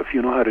to do if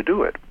you know how to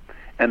do it.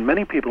 And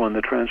many people in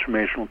the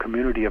transformational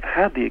community have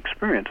had the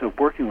experience of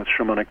working with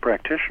shamanic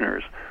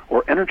practitioners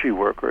or energy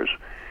workers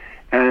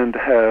and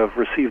have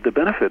received the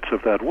benefits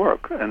of that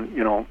work. And,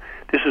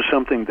 this is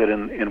something that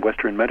in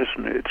Western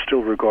medicine it's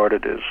still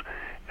regarded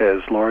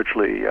as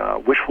largely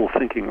wishful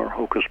thinking or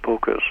hocus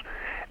pocus,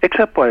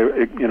 except by,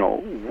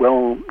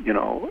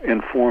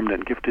 informed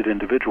and gifted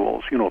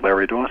individuals.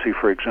 Larry Dossey,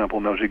 for example,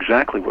 knows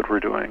exactly what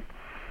we're doing.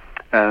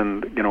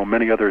 And,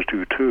 many others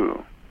do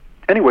too.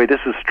 Anyway,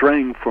 this is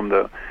straying from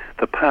the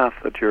path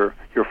that you're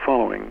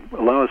following.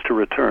 Allow us to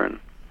return.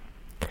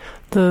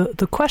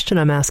 The question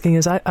I'm asking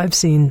is, I've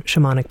seen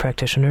shamanic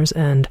practitioners,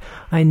 and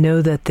I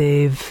know that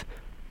they've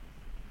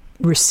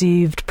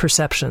received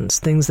perceptions,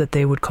 things that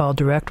they would call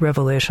direct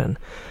revelation,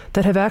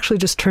 that have actually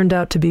just turned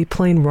out to be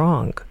plain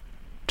wrong,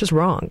 just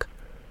wrong,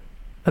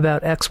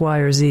 about X, Y,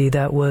 or Z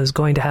that was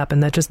going to happen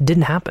that just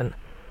didn't happen.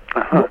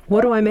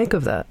 What do I make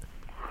of that?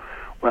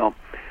 Well,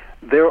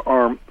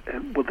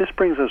 this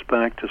brings us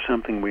back to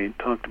something we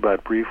talked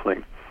about briefly.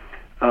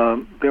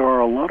 There are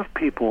a lot of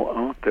people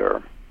out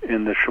there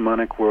in the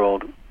shamanic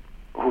world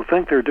who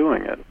think they're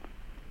doing it,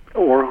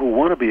 or who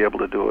want to be able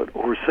to do it,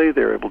 or say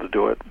they're able to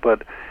do it,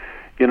 but,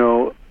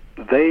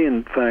 they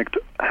in fact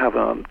have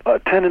a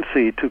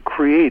tendency to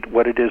create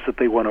what it is that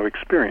they want to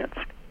experience.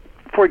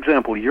 For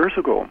example, 10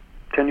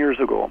 years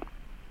ago,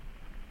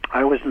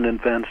 I was in an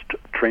advanced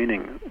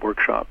training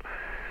workshop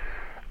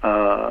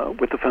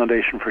with the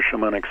Foundation for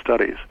Shamanic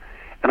Studies,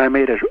 and I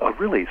made a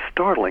really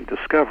startling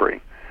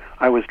discovery.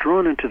 I was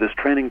drawn into this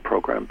training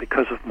program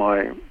because of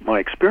my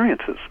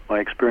experiences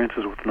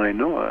with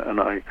Nainoa,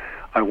 and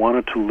I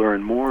wanted to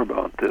learn more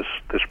about this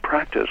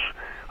practice.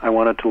 I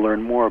wanted to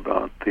learn more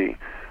about the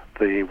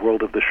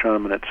world of the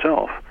shaman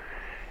itself.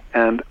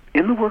 And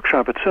in the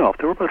workshop itself,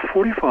 there were about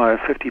 45,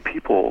 50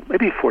 people,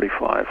 maybe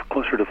 45,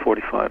 closer to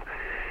 45.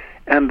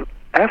 And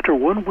after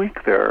 1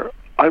 week there,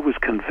 I was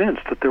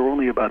convinced that there were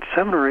only about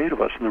 7 or 8 of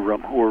us in the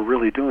room who were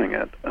really doing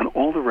it, and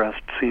all the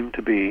rest seemed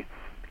to be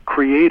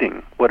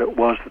creating what it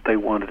was that they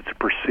wanted to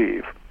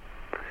perceive.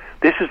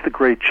 This is the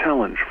great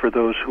challenge for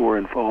those who are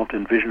involved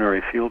in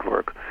visionary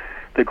fieldwork.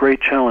 The great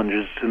challenge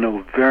is to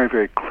know very,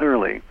 very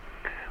clearly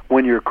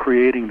when you're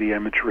creating the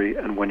imagery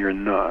and when you're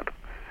not.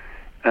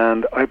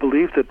 And I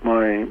believe that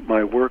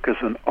my work as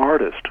an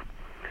artist,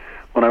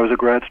 when I was a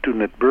grad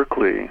student at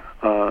Berkeley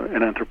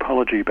in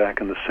anthropology back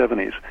in the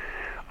 70s,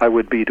 I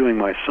would be doing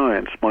my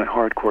science, my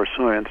hardcore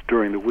science,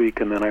 during the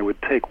week, and then I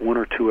would take 1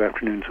 or 2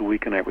 afternoons a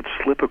week and I would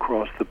slip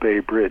across the Bay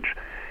Bridge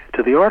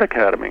to the Art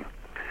Academy,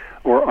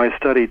 where I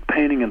studied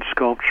painting and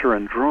sculpture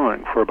and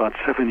drawing for about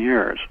 7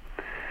 years.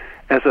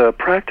 As a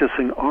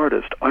practicing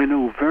artist, I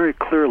know very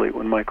clearly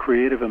when my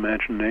creative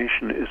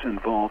imagination is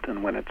involved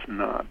and when it's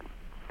not.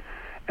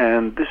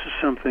 And this is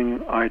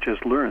something I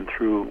just learned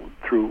through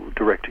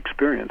direct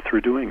experience,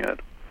 through doing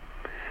it.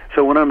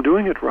 So when I'm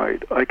doing it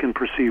right, I can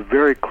perceive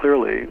very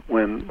clearly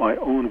when my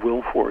own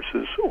will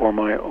forces or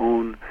my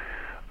own,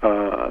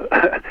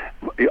 I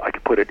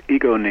could put it,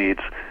 ego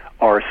needs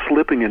are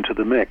slipping into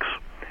the mix.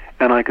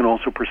 And I can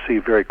also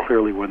perceive very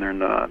clearly when they're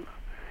not.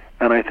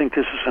 And I think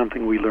this is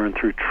something we learn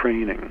through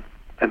training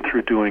and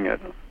through doing it.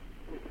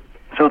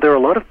 So there are a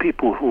lot of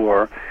people who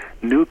are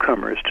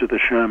newcomers to the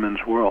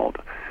shaman's world.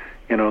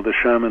 The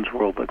shaman's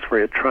world looks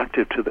very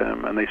attractive to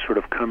them, and they sort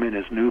of come in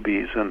as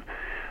newbies, and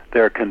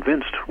they're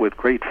convinced with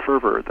great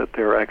fervor that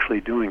they're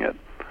actually doing it.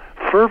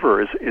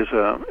 Fervor is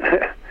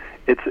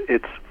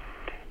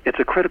it's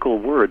a critical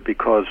word,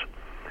 because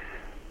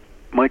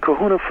my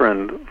kahuna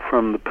friend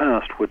from the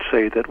past would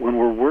say that when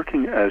we're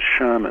working as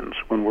shamans,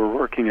 when we're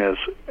working as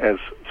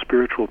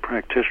spiritual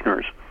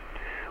practitioners,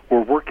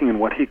 we're working in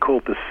what he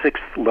called the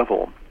 6th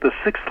level. The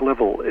 6th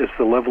level is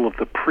the level of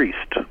the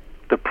priest,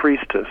 the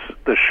priestess,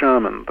 the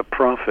shaman, the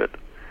prophet.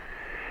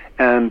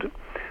 And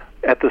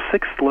at the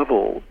 6th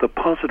level, the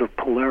positive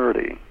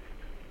polarity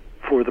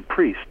for the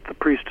priest, the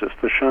priestess,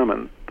 the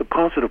shaman, the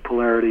positive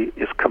polarity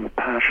is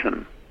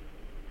compassion.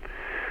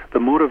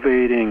 The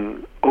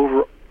motivating,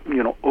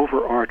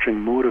 overarching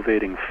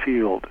motivating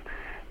field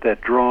that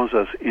draws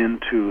us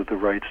into the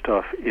right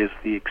stuff is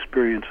the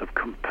experience of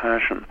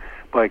compassion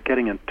by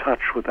getting in touch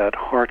with that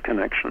heart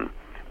connection,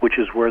 which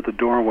is where the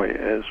doorway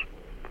is.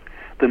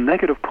 The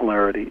negative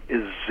polarity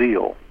is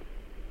zeal,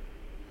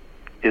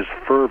 is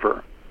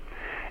fervor.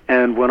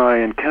 And when I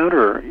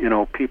encounter,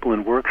 people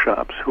in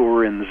workshops who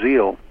are in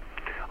zeal,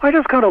 I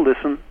just kind of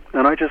listen,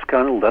 and I just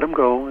kind of let them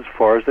go as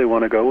far as they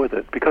want to go with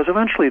it, because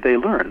eventually they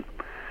learn.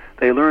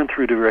 They learn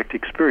through direct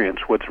experience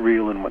what's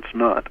real and what's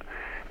not.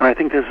 And I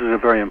think this is a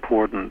very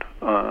important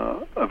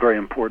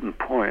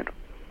point.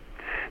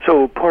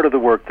 So part of the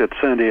work that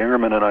Sandy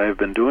Ingerman and I have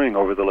been doing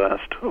over the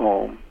last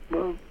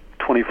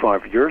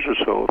 25 years or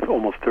so,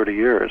 almost 30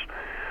 years,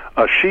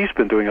 she's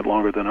been doing it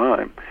longer than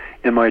I.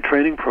 In my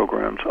training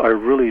programs, I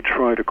really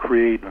try to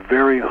create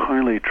very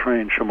highly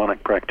trained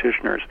shamanic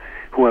practitioners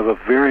who have a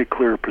very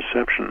clear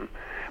perception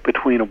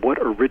between what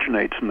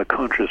originates in the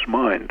conscious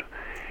mind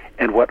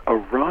and what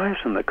arrives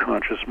in the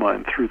conscious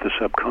mind through the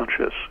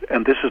subconscious.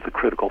 And this is the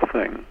critical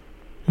thing.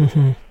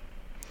 Mm-hmm.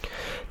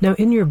 Now,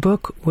 in your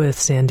book with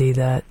Sandy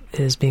that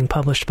is being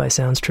published by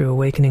Sounds True,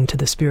 Awakening to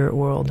the Spirit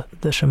World,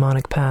 The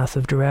Shamanic Path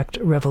of Direct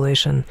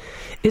Revelation,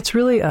 it's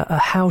really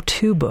a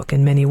how-to book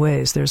in many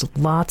ways. There's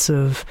lots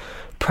of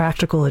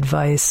practical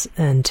advice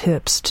and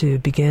tips to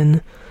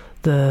begin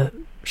the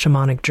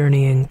shamanic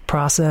journeying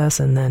process,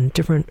 and then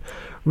different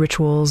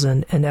rituals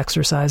and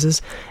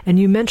exercises. And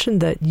you mentioned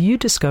that you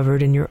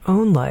discovered in your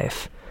own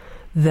life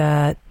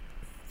that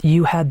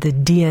you had the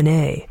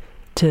DNA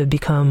to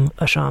become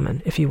a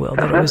shaman, if you will,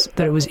 that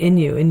it was in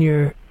you, in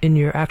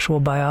your actual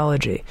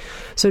biology.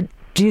 So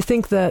do you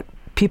think that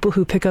people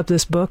who pick up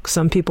this book,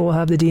 some people will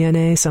have the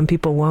DNA, some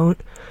people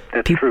won't?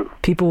 That's true.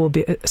 People will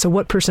be. So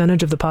what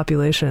percentage of the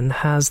population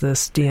has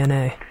this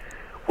DNA?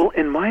 Well,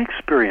 in my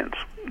experience,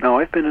 now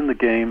I've been in the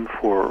game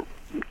for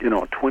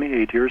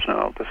 28 years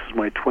now. This is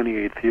my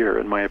 28th year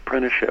in my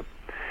apprenticeship.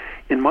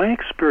 In my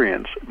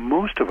experience,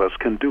 most of us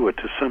can do it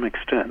to some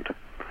extent.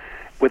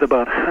 with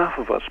about half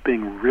of us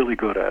being really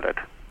good at it.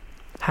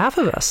 Half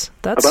of us?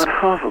 About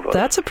half of us.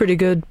 That's a pretty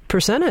good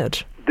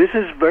percentage. This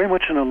is very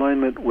much in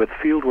alignment with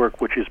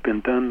fieldwork which has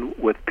been done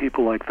with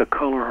people like the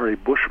Kalahari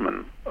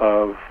Bushmen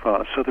of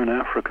southern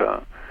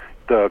Africa,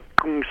 the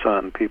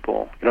Kungsan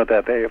people. You know,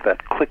 that they have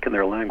that click in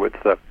their language,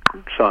 the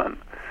Kungsan.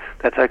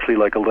 That's actually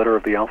like a letter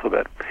of the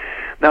alphabet.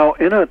 Now,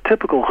 in a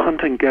typical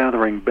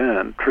hunting-gathering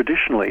band,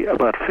 traditionally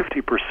about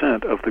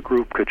 50% of the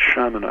group could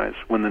shamanize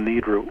when the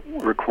need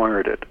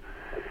required it.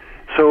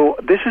 So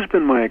this has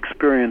been my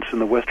experience in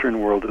the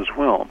Western world as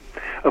well.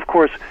 Of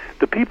course,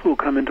 the people who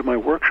come into my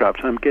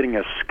workshops, I'm getting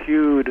a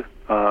skewed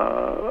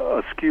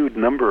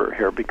number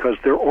here because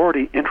they're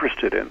already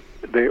interested in.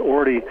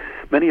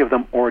 Many of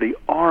them already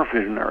are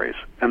visionaries,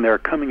 and they're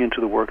coming into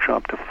the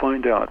workshop to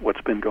find out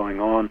what's been going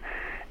on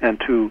and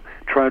to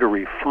try to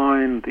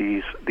refine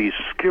these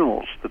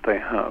skills that they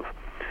have.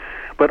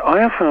 But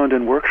I have found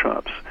in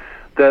workshops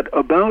that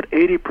about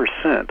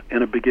 80%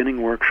 in a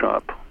beginning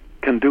workshop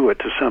can do it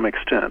to some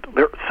extent.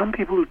 There are some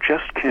people who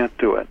just can't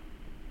do it.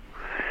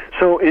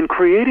 So in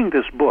creating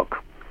this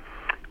book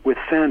with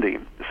Sandy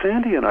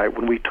and I,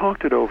 when we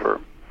talked it over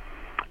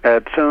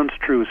at Sounds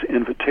True's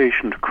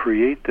invitation to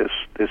create this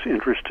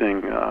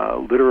interesting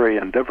literary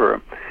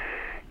endeavor,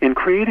 in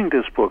creating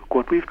this book,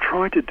 what we've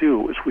tried to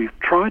do is we've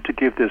tried to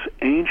give this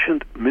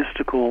ancient,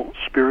 mystical,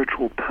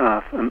 spiritual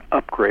path an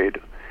upgrade.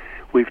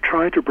 We've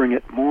tried to bring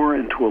it more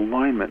into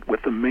alignment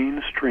with the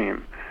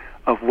mainstream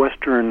of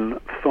Western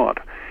thought.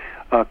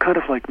 Kind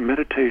of like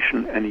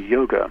meditation and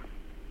yoga.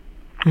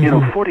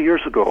 Mm-hmm. 40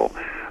 years ago,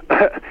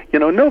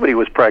 nobody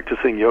was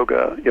practicing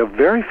yoga.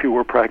 Very few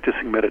were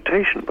practicing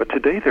meditation, but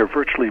today they're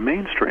virtually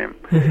mainstream.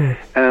 Mm-hmm.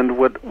 And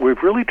what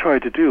we've really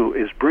tried to do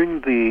is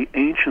bring the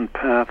ancient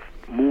path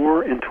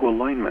more into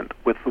alignment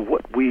with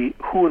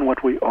who and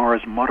what we are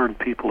as modern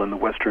people in the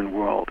Western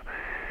world.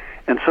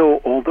 And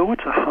so, although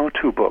it's a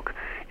how-to book,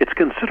 it's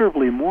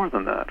considerably more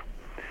than that.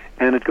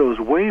 And it goes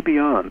way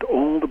beyond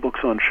all the books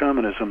on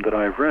shamanism that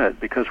I've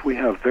read, because we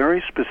have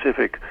very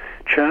specific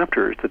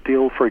chapters that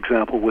deal, for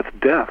example, with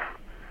death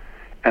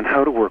and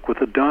how to work with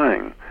the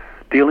dying,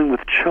 dealing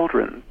with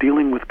children,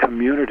 dealing with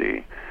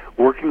community,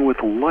 working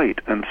with light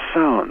and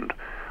sound,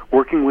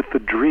 working with the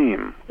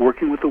dream,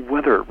 working with the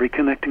weather,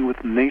 reconnecting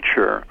with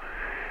nature.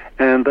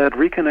 And that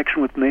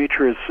reconnection with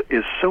nature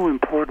is so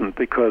important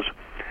because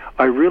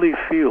I really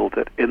feel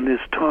that in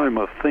this time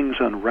of things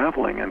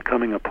unraveling and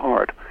coming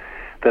apart,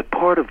 that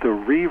part of the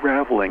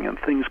re-raveling and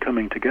things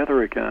coming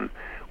together again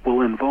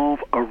will involve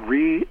a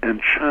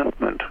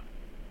re-enchantment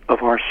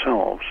of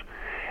ourselves.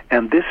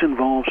 And this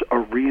involves a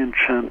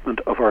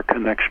re-enchantment of our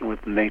connection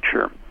with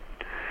nature.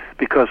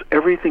 Because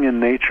everything in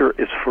nature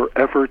is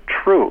forever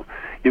true.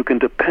 You can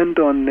depend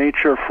on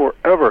nature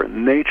forever.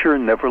 Nature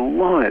never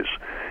lies.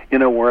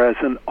 Whereas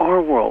in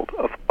our world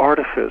of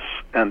artifice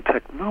and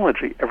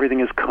technology,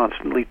 everything is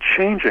constantly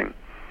changing.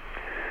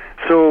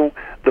 So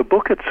the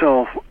book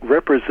itself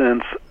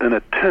represents an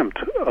attempt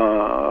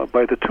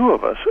by the two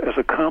of us as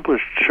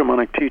accomplished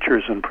shamanic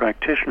teachers and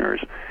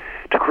practitioners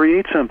to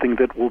create something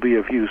that will be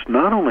of use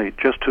not only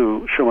just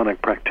to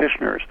shamanic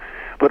practitioners,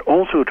 but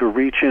also to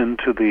reach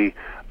into the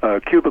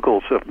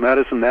cubicles of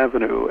Madison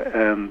Avenue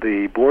and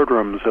the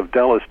boardrooms of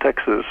Dallas,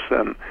 Texas,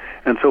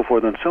 and so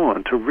forth and so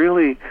on, to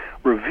really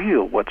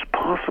reveal what's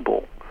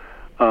possible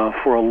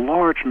for a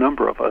large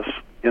number of us.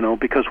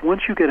 Because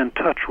once you get in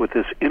touch with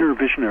this inner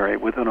visionary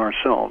within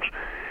ourselves,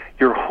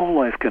 your whole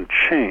life can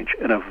change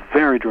in a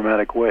very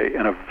dramatic way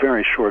in a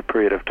very short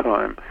period of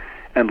time,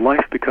 and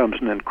life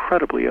becomes an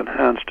incredibly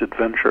enhanced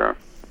adventure.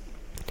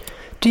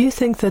 Do you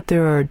think that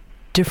there are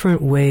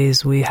different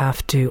ways we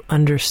have to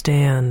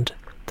understand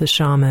the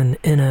shaman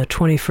in a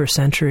 21st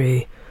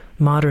century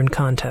modern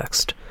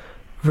context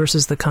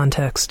versus the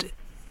context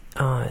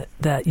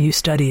that you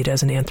studied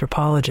as an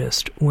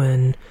anthropologist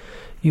when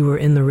you were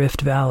in the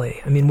Rift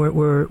Valley? I mean,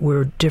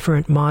 we're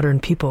different modern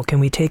people. Can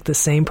we take the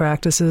same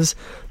practices,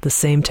 the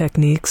same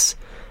techniques,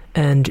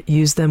 and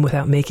use them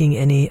without making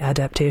any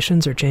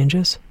adaptations or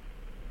changes?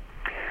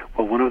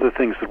 Well, one of the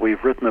things that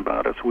we've written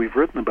about is we've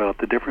written about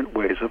the different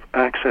ways of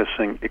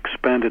accessing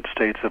expanded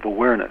states of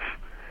awareness.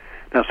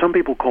 Now, some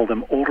people call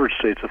them altered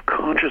states of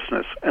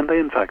consciousness, and they,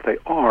 in fact, they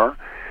are.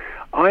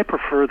 I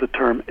prefer the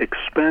term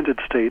expanded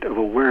state of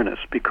awareness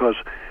because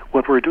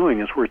what we're doing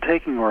is we're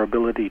taking our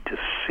ability to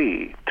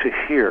see, to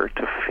hear,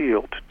 to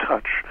feel, to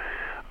touch,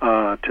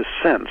 to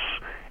sense,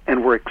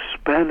 and we're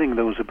expanding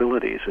those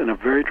abilities in a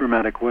very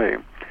dramatic way.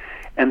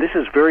 And this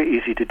is very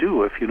easy to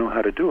do if you know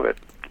how to do it.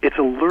 It's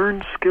a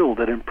learned skill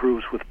that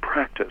improves with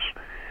practice.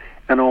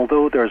 And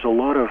although there's a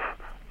lot of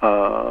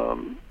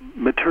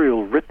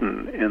material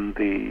written in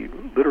the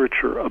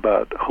literature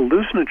about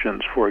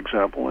hallucinogens, for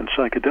example, and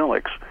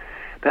psychedelics,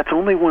 that's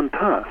only one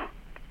path.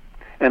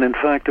 And in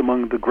fact,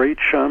 among the great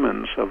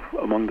shamans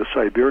among the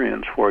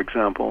Siberians, for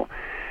example,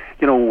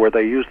 where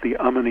they use the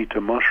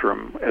amanita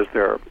mushroom as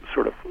their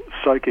sort of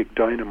psychic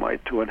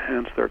dynamite to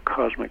enhance their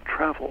cosmic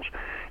travels,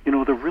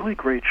 the really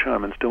great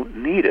shamans don't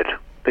need it.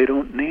 They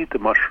don't need the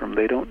mushroom.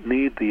 They don't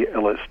need the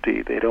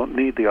LSD. They don't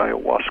need the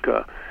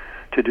ayahuasca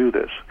to do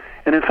this.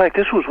 And in fact,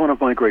 this was one of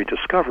my great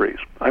discoveries.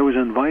 I was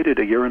invited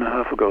a year and a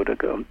half ago to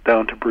go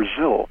down to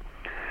Brazil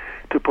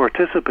to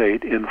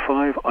participate in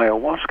 5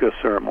 ayahuasca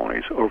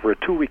ceremonies over a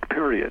 2-week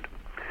period.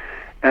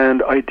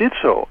 And I did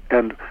so,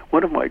 and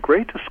one of my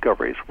great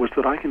discoveries was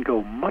that I can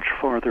go much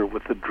farther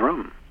with the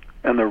drum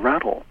and the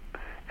rattle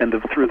and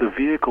through the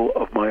vehicle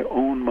of my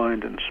own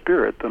mind and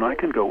spirit than I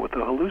can go with the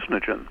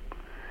hallucinogen.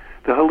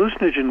 The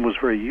hallucinogen was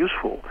very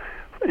useful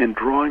in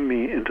drawing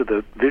me into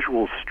the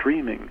visual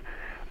streaming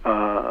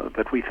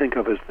that we think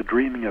of as the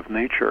dreaming of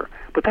nature,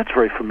 but that's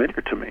very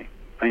familiar to me.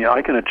 I mean,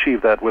 I can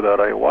achieve that without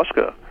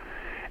ayahuasca,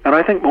 and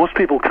I think most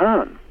people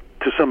can,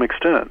 to some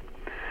extent.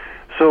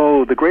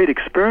 So the great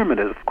experiment,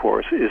 of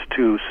course, is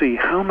to see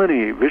how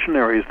many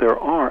visionaries there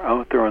are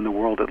out there in the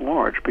world at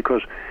large,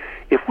 because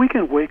if we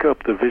can wake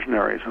up the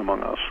visionaries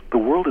among us, the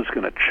world is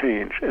going to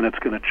change, and it's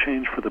going to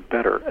change for the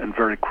better and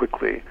very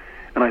quickly.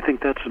 And I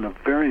think that's a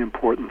very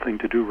important thing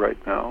to do right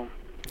now.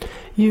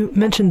 You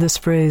mentioned this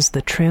phrase,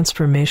 the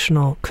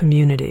transformational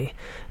community,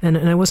 and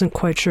I wasn't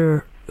quite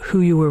sure who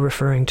you were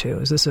referring to.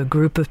 Is this a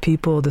group of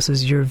people? This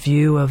is your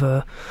view of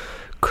our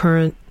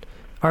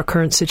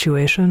current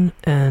situation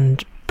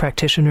and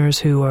practitioners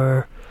who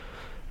are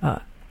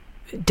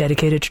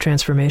dedicated to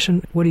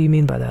transformation? What do you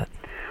mean by that?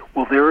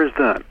 Well, there is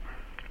that.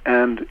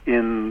 And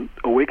in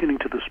Awakening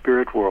to the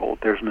Spirit World,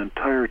 there's an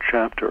entire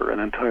chapter, an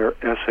entire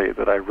essay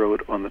that I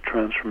wrote on the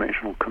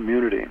transformational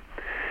community.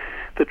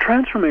 The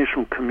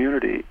transformational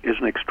community is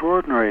an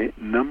extraordinary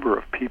number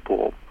of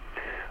people.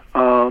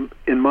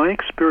 In my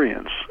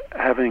experience,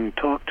 having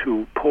talked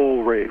to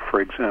Paul Ray, for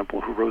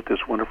example, who wrote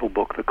this wonderful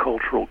book, The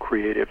Cultural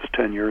Creatives,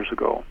 10 years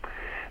ago,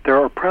 there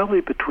are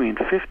probably between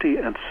 50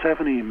 and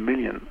 70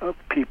 million of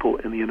people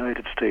in the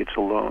United States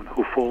alone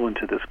who fall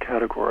into this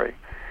category,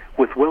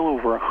 with well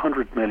over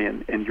 100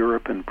 million in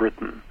Europe and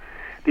Britain.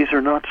 These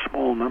are not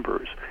small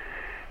numbers.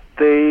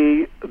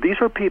 These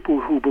are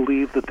people who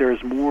believe that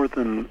there's more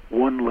than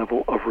one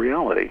level of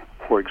reality.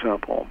 For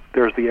example,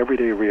 there's the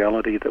everyday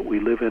reality that we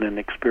live in and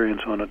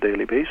experience on a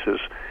daily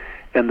basis,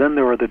 and then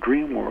there are the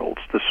dream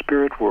worlds, the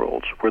spirit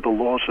worlds, where the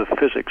laws of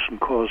physics and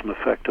cause and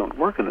effect don't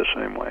work in the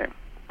same way.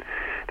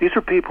 These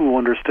are people who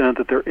understand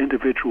that they're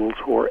individuals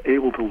who are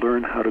able to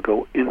learn how to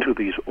go into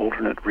these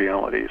alternate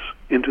realities,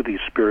 into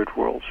these spirit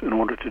worlds, in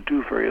order to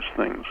do various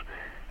things,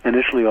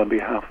 initially on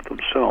behalf of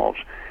themselves,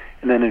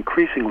 and then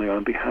increasingly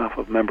on behalf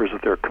of members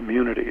of their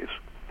communities.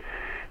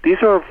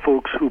 These are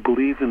folks who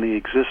believe in the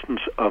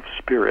existence of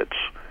spirits,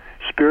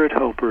 spirit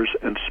helpers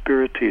and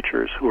spirit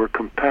teachers who are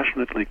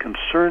compassionately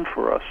concerned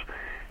for us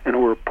and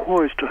who are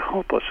poised to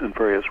help us in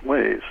various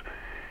ways.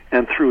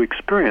 And through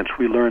experience,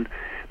 we learn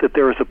that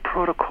there is a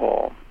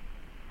protocol.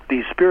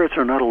 These spirits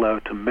are not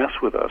allowed to mess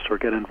with us or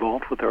get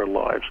involved with our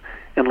lives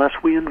unless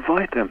we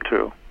invite them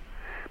to.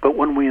 But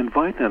when we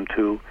invite them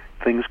to,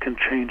 things can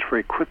change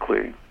very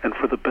quickly and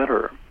for the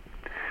better.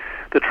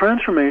 The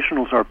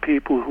transformationals are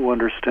people who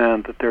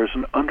understand that there's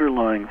an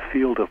underlying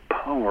field of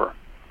power,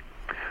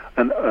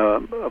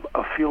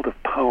 a field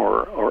of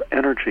power or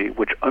energy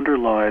which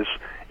underlies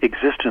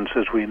existence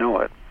as we know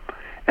it.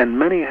 And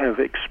many have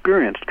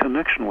experienced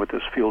connection with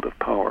this field of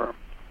power.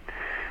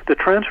 The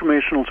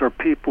transformationals are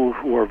people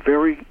who are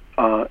very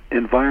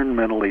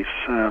environmentally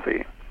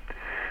savvy.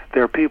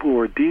 They're people who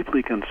are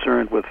deeply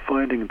concerned with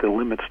finding the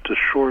limits to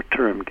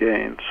short-term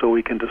gain so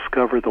we can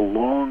discover the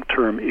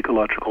long-term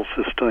ecological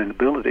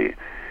sustainability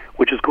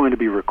which is going to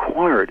be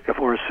required if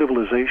our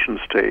civilization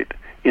state,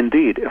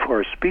 indeed, if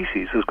our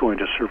species is going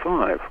to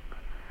survive.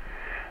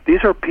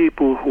 These are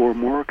people who are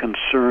more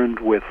concerned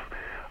with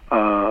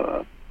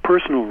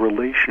personal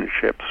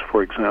relationships,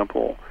 for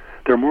example.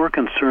 They're more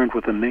concerned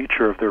with the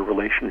nature of their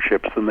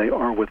relationships than they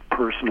are with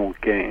personal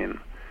gain.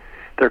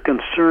 They're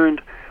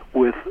concerned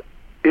with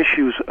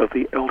issues of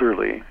the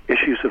elderly,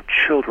 issues of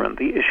children,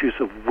 the issues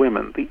of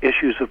women, the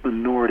issues of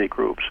minority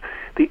groups,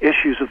 the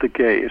issues of the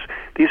gays.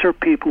 These are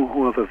people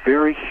who have a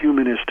very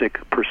humanistic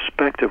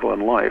perspective on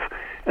life,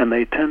 and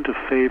they tend to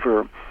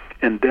favor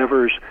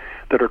endeavors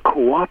that are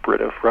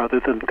cooperative rather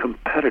than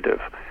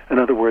competitive. In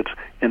other words,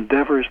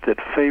 endeavors that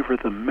favor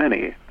the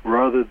many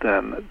rather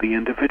than the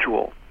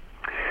individual.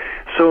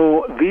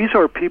 So these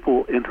are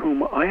people in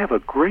whom I have a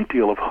great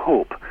deal of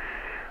hope.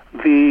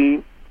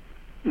 The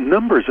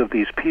numbers of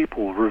these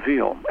people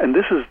reveal, and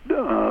this is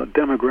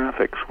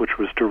demographics, which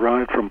was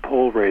derived from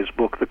Paul Ray's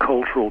book, The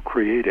Cultural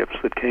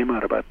Creatives, that came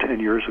out about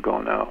 10 years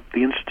ago now.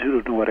 The Institute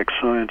of Noetic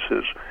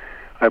Sciences,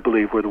 I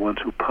believe, were the ones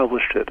who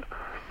published it.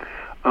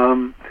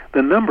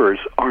 The numbers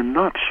are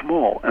not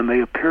small, and they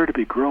appear to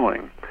be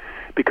growing,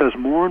 because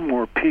more and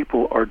more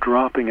people are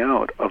dropping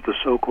out of the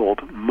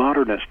so-called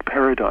modernist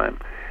paradigm,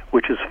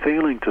 which is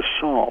failing to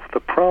solve the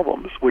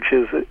problems which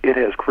it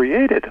has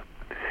created.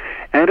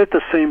 And at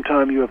the same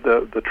time, you have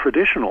the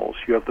traditionals,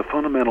 you have the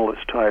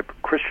fundamentalist-type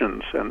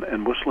Christians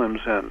and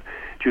Muslims and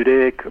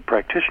Judaic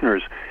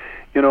practitioners.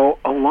 You know,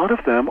 a lot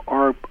of them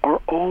are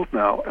old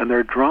now, and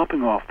they're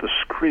dropping off the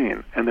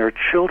screen, and their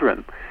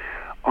children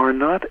are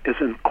not as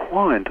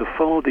inclined to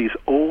follow these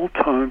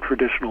old-time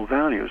traditional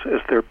values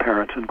as their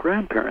parents and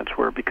grandparents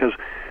were, because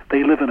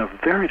they live in a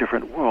very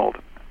different world.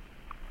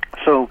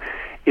 So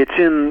it's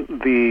in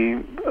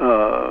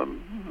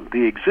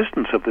the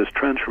existence of this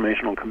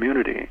transformational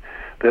community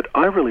that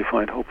I really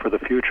find hope for the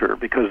future,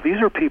 because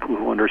these are people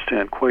who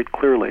understand quite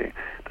clearly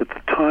that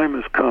the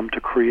time has come to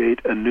create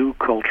a new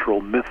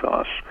cultural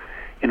mythos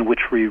in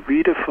which we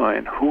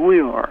redefine who we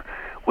are,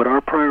 what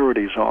our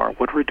priorities are,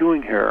 what we're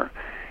doing here,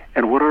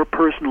 and what our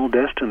personal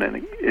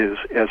destiny is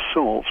as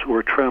souls who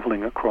are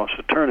traveling across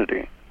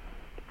eternity.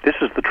 This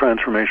is the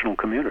transformational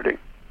community.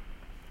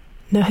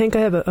 Now, Hank,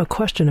 I have a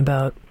question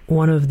about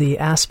one of the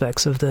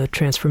aspects of the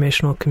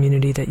transformational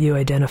community that you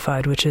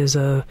identified, which is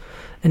an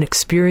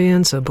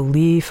experience, a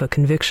belief, a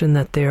conviction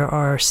that there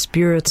are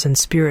spirits and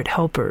spirit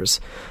helpers,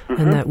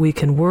 and that we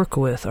can work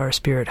with our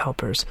spirit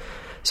helpers.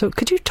 So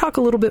could you talk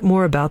a little bit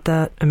more about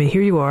that? I mean,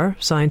 here you are,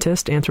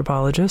 scientist,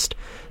 anthropologist.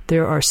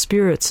 There are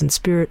spirits and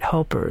spirit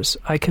helpers.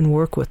 I can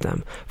work with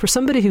them. For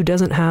somebody who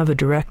doesn't have a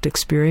direct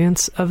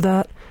experience of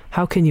that,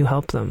 how can you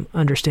help them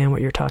understand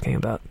what you're talking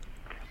about?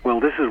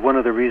 Well, this is one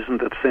of the reasons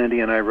that Sandy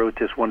and I wrote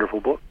this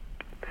wonderful book.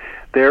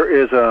 There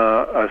is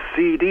a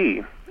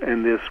CD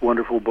in this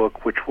wonderful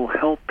book which will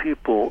help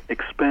people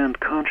expand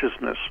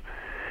consciousness.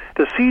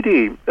 The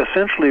CD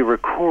essentially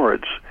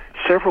records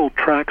several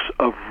tracks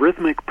of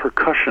rhythmic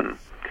percussion.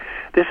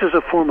 This is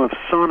a form of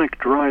sonic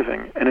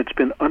driving, and it's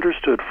been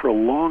understood for a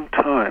long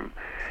time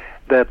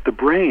that the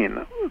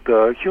brain,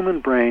 the human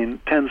brain,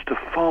 tends to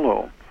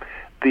follow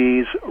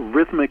these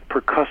rhythmic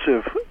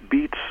percussive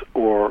beats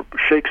or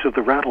shakes of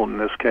the rattle in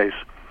this case,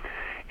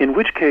 in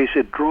which case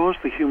it draws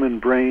the human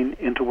brain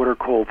into what are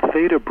called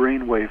theta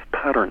brainwave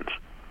patterns.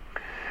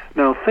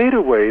 Now,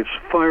 theta waves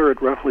fire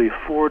at roughly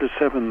 4 to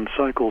 7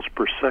 cycles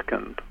per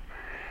second.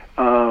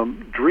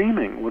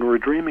 Dreaming, when we're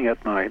dreaming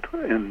at night,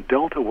 in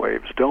delta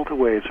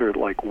waves are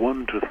like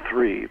 1 to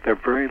 3. They're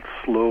very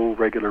slow,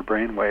 regular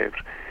brain waves.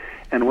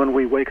 And when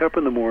we wake up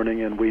in the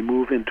morning and we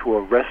move into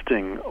a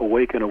resting,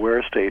 awake and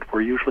aware state,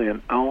 we're usually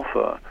in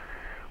alpha,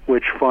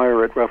 which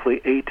fire at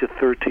roughly 8 to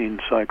 13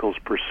 cycles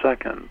per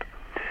second.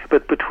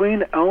 But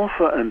between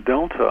alpha and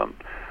delta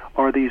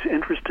are these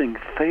interesting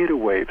theta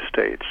wave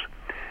states.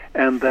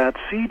 And that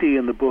CD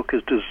in the book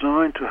is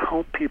designed to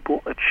help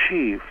people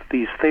achieve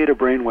these theta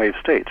brainwave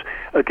states.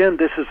 Again,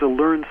 this is a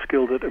learned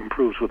skill that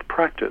improves with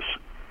practice.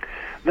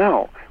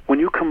 Now, when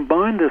you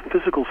combine the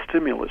physical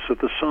stimulus of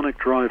the sonic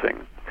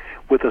driving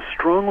with a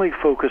strongly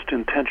focused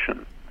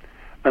intention,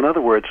 in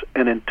other words,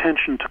 an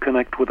intention to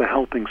connect with a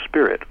helping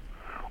spirit,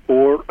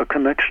 or a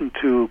connection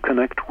to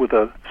connect with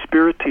a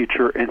spirit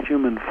teacher in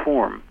human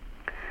form,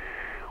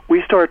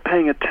 we start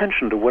paying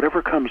attention to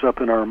whatever comes up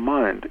in our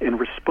mind in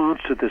response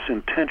to this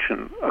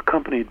intention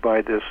accompanied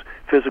by this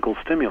physical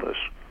stimulus.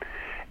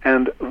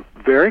 And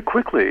very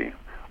quickly,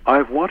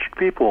 I've watched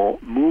people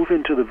move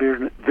into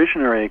the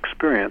visionary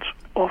experience,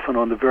 often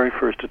on the very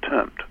first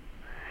attempt.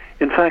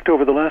 In fact,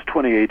 over the last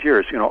 28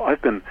 years,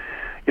 I've been,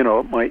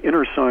 my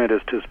inner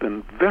scientist has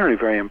been very,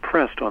 very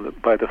impressed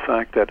by the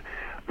fact that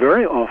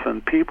very often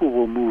people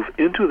will move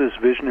into this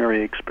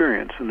visionary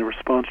experience in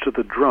response to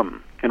the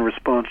drum, in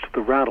response to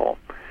the rattle.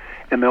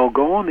 And they'll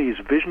go on these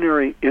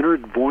visionary inner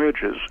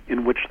voyages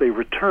in which they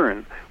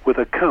return with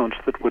accounts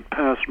that would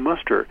pass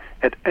muster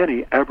at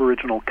any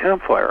Aboriginal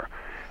campfire.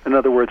 In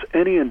other words,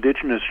 any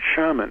indigenous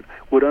shaman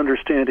would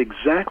understand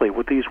exactly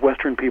what these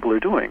Western people are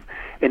doing.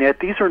 And yet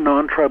these are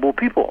non-tribal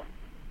people.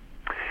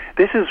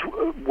 This is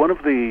one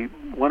of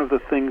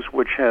the things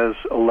which has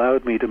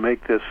allowed me to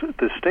make this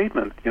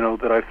statement,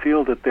 that I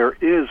feel that there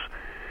is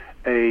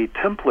a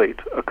template,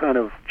 a kind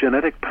of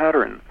genetic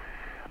pattern,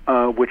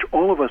 which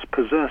all of us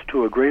possess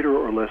to a greater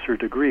or lesser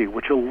degree,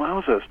 which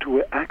allows us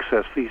to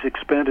access these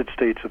expanded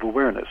states of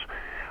awareness.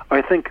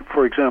 I think,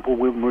 for example,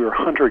 when we were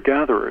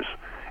hunter-gatherers,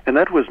 and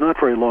that was not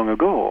very long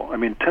ago.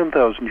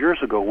 10,000 years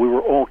ago, we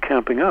were all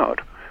camping out,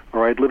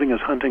 all right, living as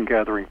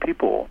hunting-gathering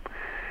people.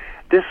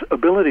 This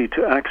ability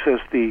to access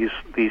these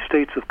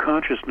states of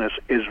consciousness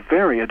is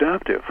very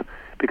adaptive,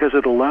 because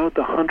it allowed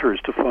the hunters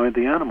to find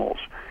the animals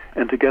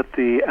and to get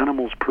the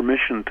animals'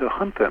 permission to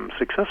hunt them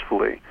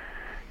successfully.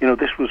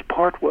 This was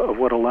part of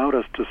what allowed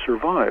us to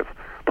survive,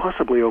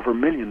 possibly over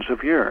millions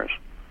of years.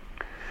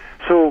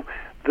 So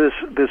this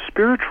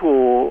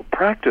spiritual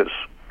practice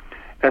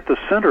at the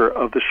center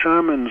of the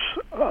shaman's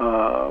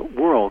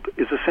world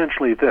is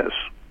essentially this.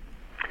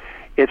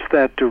 It's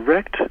that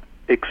direct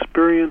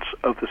experience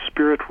of the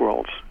spirit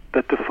worlds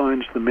that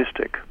defines the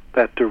mystic,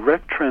 that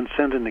direct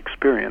transcendent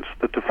experience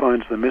that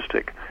defines the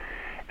mystic.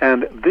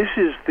 And this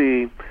is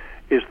the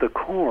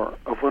core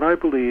of what I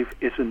believe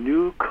is a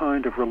new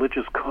kind of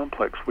religious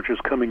complex which is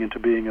coming into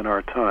being in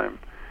our time.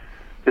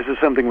 This is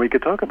something we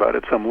could talk about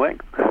at some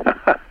length.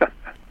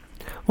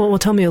 Well,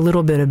 tell me a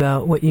little bit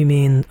about what you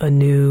mean, a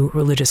new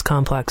religious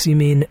complex. You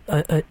mean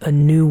a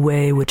new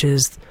way, which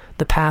is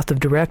the path of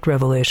direct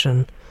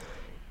revelation,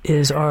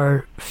 is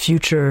our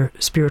future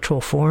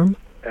spiritual form?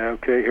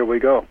 Okay, here we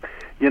go.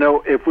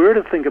 If we were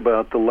to think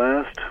about the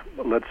last,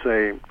 let's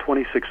say,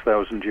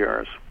 26,000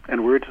 years,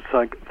 and we were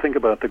to think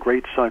about the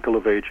great cycle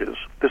of ages,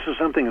 this is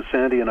something that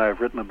Sandy and I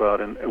have written about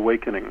in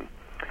Awakening.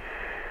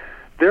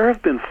 There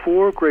have been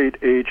 4 great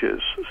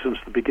ages since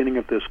the beginning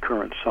of this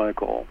current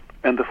cycle,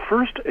 and the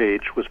first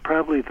age was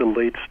probably the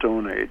late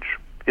Stone Age.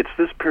 It's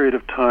this period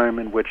of time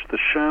in which the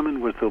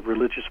shaman was the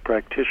religious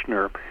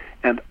practitioner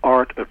and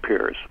art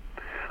appears.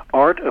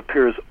 Art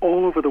appears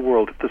all over the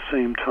world at the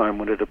same time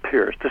when it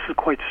appears. This is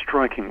quite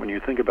striking when you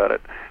think about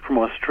it. From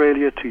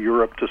Australia to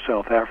Europe to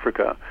South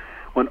Africa,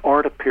 when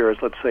art appears,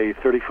 let's say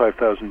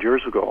 35,000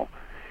 years ago,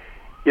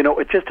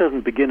 it just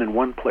doesn't begin in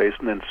one place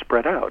and then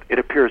spread out. It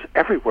appears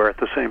everywhere at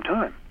the same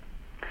time.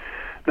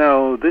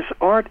 Now, this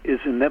art is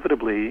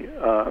inevitably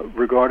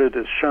regarded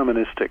as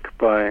shamanistic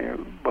by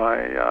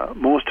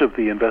most of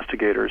the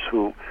investigators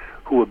who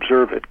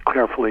observe it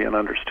carefully and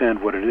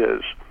understand what it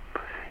is.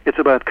 It's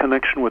about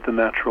connection with the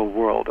natural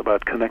world,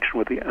 about connection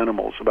with the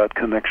animals, about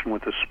connection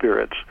with the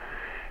spirits.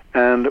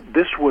 And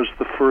this was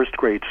the first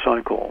great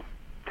cycle.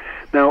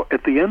 Now,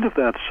 at the end of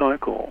that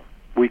cycle,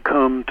 we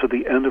come to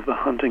the end of the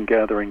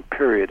hunting-gathering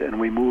period, and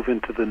we move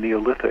into the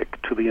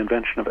Neolithic, to the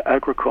invention of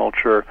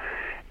agriculture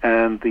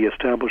and the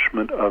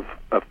establishment of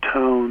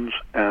towns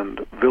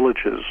and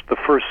villages, the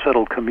first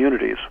settled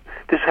communities.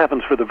 This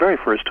happens for the very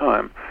first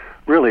time,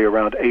 really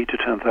around 8,000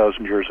 to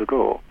 10,000 years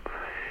ago.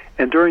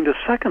 And during the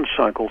second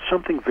cycle,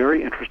 something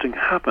very interesting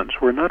happens.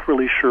 We're not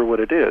really sure what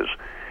it is,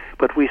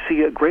 but we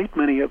see a great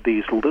many of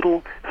these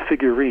little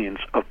figurines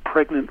of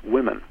pregnant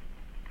women.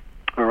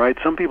 All right,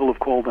 some people have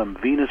called them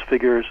Venus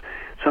figures,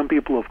 some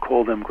people have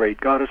called them great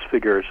goddess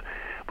figures,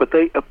 but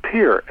they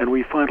appear, and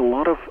we find a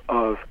lot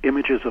of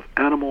images of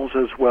animals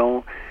as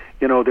well.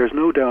 There's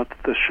no doubt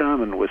that the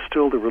shaman was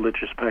still the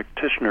religious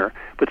practitioner,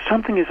 but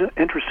something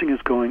interesting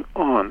is going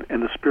on in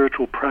the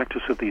spiritual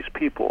practice of these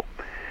people.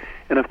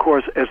 And of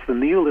course, as the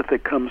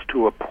Neolithic comes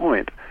to a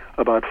point,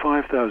 about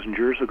 5,000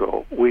 years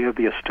ago, we have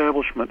the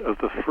establishment of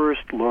the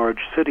first large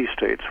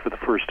city-states for the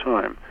first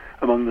time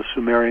among the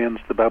Sumerians,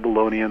 the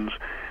Babylonians,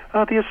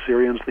 the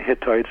Assyrians, the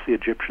Hittites, the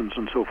Egyptians,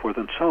 and so forth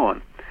and so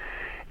on.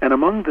 And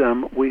among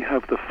them, we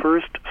have the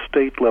first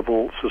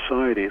state-level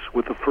societies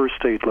with the first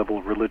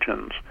state-level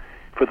religions.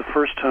 For the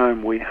first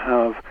time, we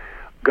have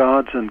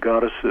gods and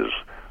goddesses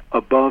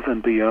above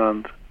and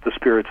beyond the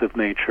spirits of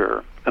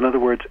nature. In other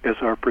words, as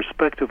our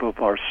perspective of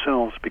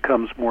ourselves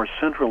becomes more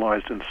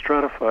centralized and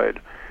stratified,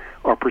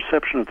 our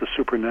perception of the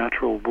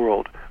supernatural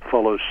world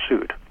follows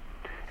suit.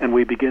 And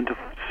we begin to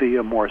see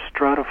a more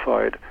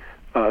stratified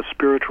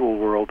spiritual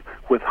world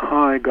with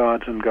high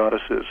gods and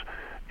goddesses,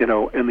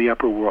 in the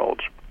upper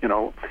worlds.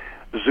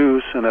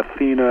 Zeus and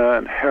Athena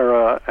and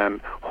Hera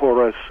and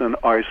Horus and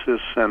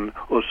Isis and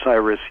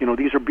Osiris.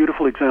 These are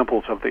beautiful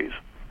examples of these.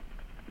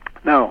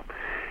 Now,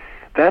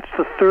 that's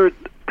the third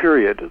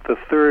period, the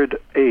third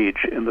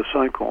age in the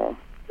cycle,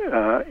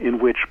 in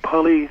which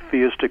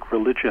polytheistic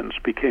religions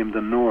became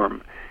the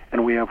norm,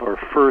 and we have our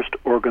first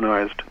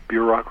organized,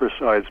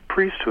 bureaucratized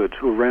priesthoods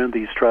who ran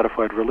these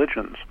stratified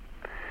religions.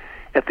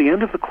 At the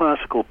end of the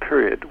classical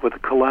period, with the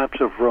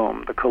collapse of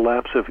Rome, the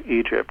collapse of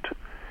Egypt,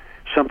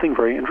 something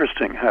very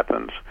interesting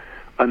happens.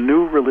 A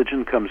new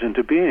religion comes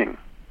into being,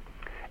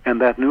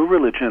 and that new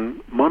religion,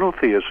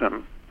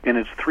 monotheism, in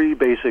its 3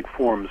 basic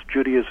forms,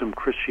 Judaism,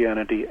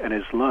 Christianity, and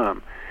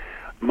Islam,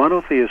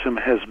 monotheism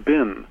has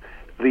been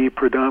the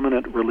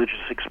predominant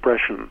religious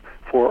expression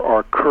for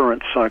our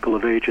current cycle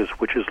of ages,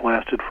 which has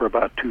lasted for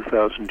about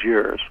 2,000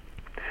 years.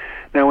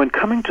 Now, in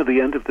coming to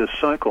the end of this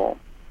cycle,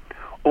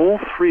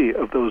 all 3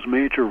 of those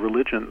major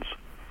religions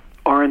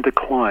are in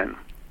decline.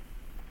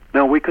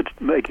 Now, we could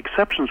make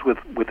exceptions with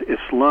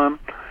Islam.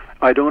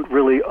 I don't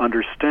really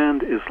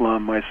understand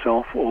Islam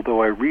myself,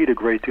 although I read a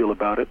great deal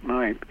about it,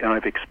 and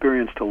I've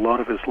experienced a lot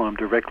of Islam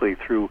directly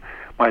through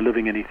my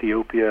living in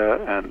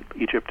Ethiopia and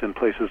Egypt and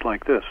places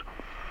like this.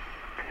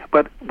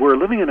 But we're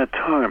living in a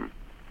time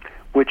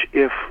which,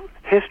 if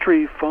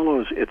history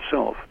follows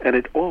itself, and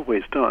it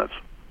always does,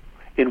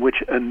 in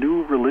which a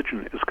new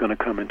religion is going to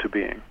come into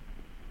being.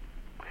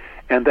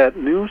 And that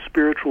new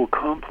spiritual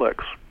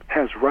complex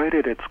has right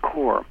at its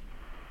core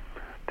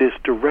this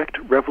direct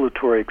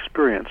revelatory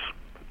experience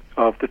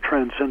of the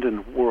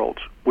transcendent worlds,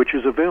 which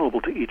is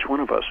available to each one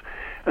of us.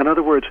 In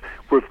other words,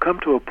 we've come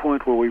to a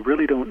point where we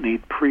really don't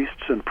need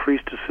priests and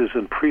priestesses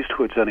and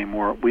priesthoods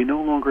anymore. We no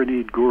longer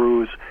need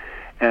gurus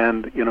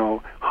and,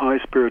 high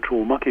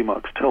spiritual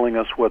mucky-mucks telling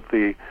us what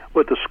the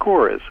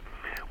score is.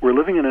 We're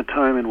living in a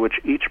time in which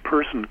each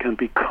person can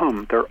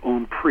become their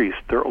own priest,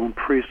 their own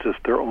priestess,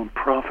 their own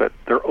prophet,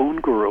 their own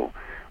guru,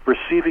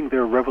 receiving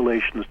their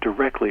revelations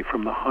directly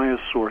from the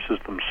highest sources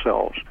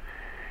themselves.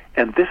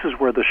 And this is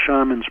where the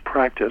shaman's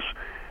practice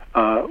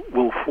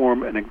will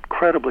form an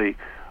incredibly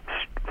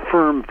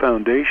firm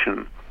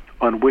foundation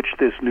on which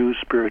this new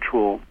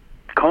spiritual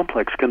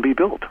complex can be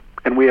built.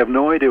 And we have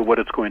no idea what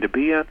it's going to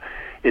be yet.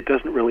 It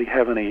doesn't really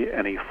have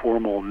any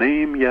formal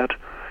name yet.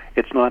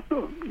 It's not,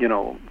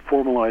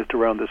 formalized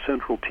around the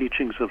central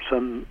teachings of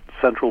some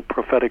central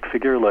prophetic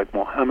figure like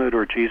Muhammad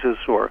or Jesus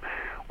or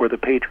the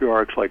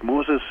patriarchs like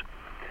Moses.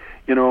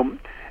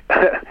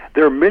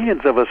 There are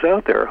millions of us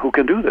out there who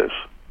can do this,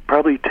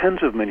 probably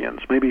tens of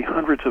millions, maybe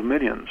hundreds of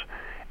millions.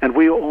 And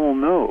we all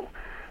know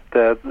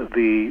that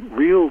the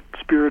real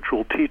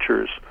spiritual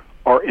teachers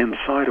are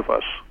inside of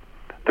us.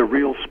 The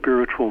real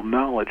spiritual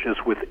knowledge is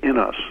within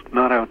us,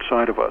 not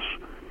outside of us.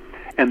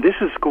 And this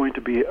is going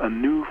to be a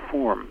new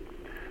form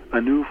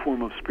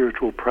of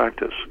spiritual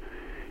practice.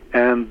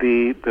 And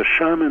the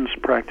shaman's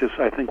practice,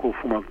 I think, will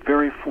form a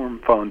very firm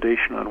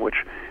foundation on which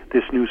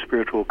this new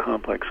spiritual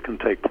complex can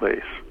take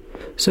place.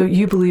 So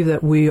you believe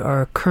that we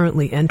are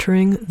currently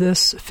entering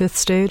this fifth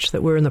stage,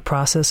 that we're in the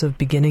process of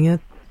beginning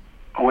it?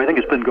 Oh, I think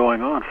it's been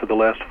going on for the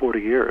last 40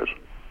 years.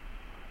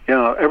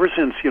 Yeah, ever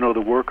since,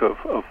 the works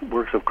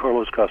of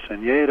Carlos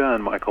Castaneda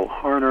and Michael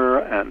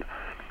Harner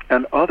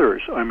and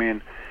others. I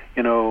mean,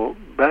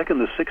 back in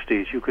the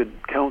 60s, you could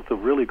count the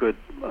really good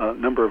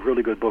number of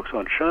really good books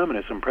on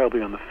shamanism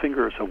probably on the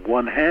fingers of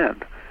one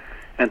hand.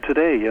 And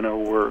today,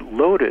 we're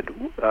loaded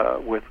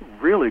with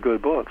really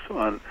good books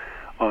on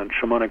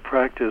shamanic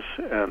practice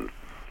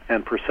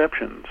and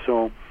perception.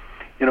 So,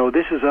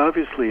 this is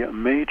obviously a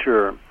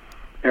major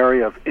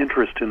area of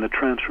interest in the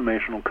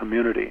transformational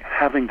community,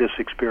 having this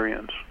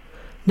experience.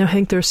 Now,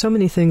 Hank, there are so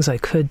many things I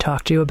could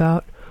talk to you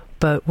about,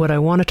 but what I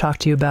want to talk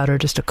to you about are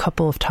just a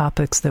couple of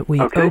topics that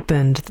we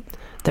opened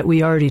that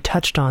we already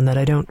touched on that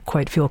I don't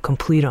quite feel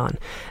complete on.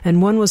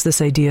 And one was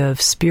this idea of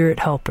spirit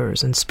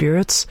helpers and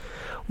spirits.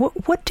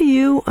 What do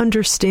you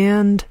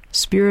understand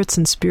spirits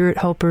and spirit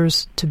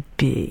helpers to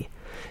be?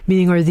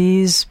 Meaning, are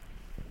these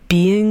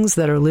beings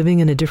that are living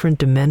in a different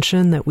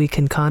dimension that we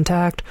can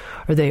contact?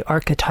 Are they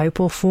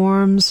archetypal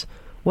forms?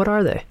 What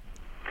are they?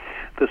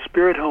 The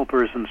spirit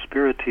helpers and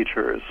spirit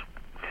teachers,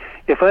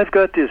 if I've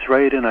got this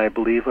right, and I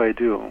believe I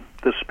do,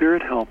 the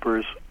spirit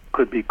helpers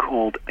could be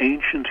called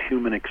ancient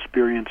human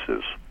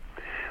experiences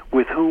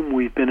with whom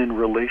we've been in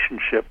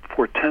relationship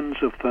for tens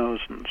of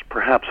thousands,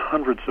 perhaps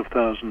hundreds of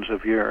thousands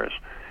of years,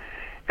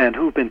 and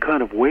who've been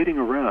kind of waiting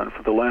around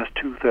for the last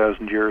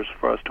 2,000 years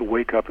for us to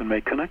wake up and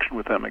make connection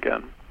with them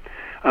again.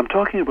 I'm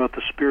talking about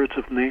the spirits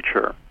of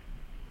nature.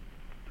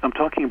 I'm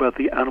talking about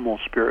the animal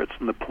spirits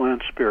and the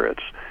plant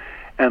spirits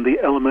and the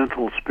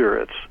elemental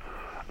spirits,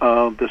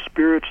 the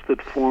spirits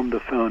that form the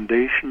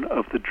foundation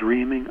of the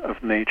dreaming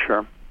of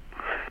nature.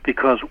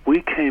 Because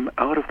we came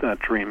out of that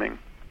dreaming,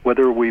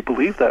 whether we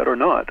believe that or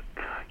not.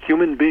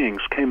 Human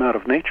beings came out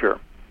of nature,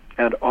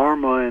 and our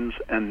minds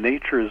and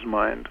nature's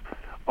mind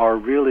are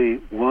really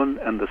one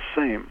and the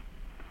same.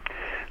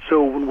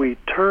 So when we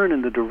turn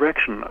in the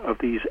direction of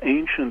these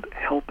ancient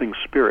helping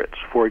spirits,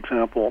 for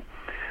example,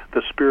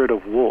 the spirit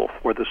of wolf,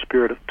 or the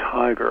spirit of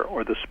tiger,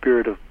 or the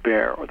spirit of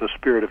bear, or the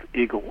spirit of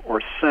eagle,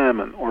 or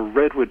salmon, or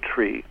redwood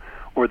tree,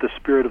 or the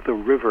spirit of the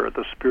river,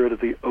 the spirit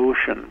of the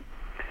ocean,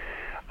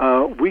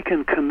 we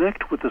can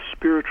connect with the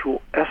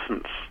spiritual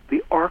essence,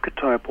 the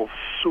archetypal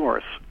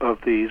source of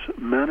these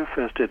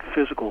manifested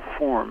physical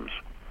forms.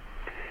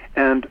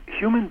 And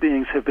human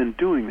beings have been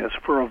doing this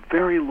for a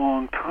very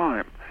long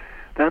time.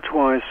 That's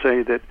why I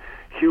say that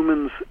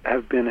humans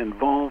have been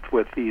involved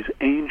with these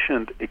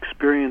ancient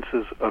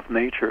experiences of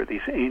nature,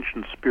 these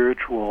ancient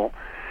spiritual,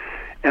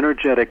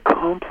 energetic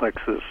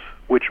complexes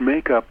which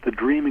make up the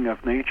dreaming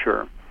of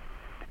nature.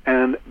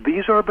 And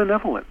these are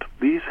benevolent.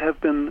 These have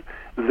been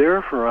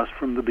there for us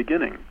from the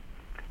beginning.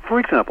 For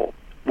example,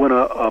 when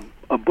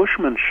a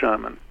bushman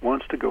shaman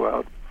wants to go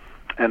out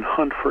and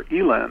hunt for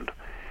eland,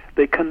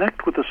 they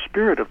connect with the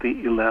spirit of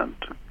the eland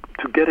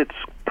to get its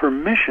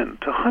permission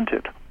to hunt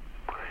it.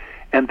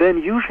 And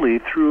then usually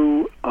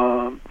through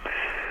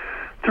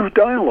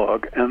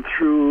dialogue and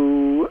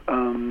through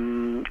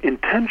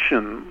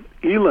intention,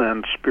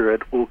 eland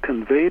spirit will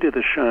convey to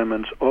the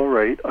shamans, all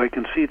right, I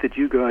can see that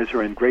you guys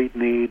are in great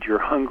need, you're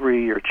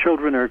hungry, your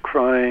children are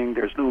crying,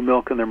 there's no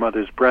milk in their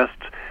mother's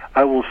breasts.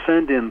 I will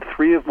send in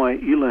 3 of my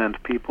eland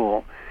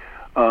people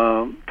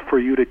for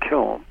you to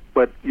kill.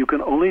 But you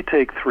can only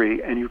take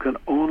 3, and you can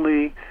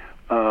only,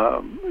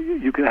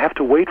 you can have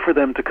to wait for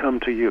them to come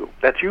to you.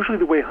 That's usually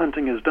the way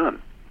hunting is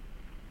done.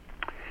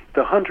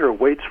 The hunter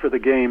waits for the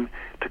game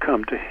to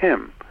come to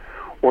him.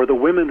 Or the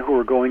women who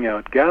are going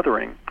out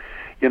gathering,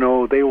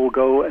 they will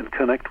go and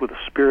connect with the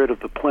spirit of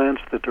the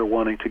plants that they're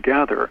wanting to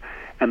gather,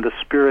 and the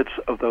spirits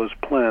of those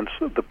plants,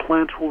 the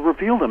plants will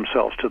reveal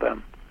themselves to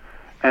them,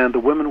 and the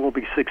women will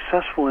be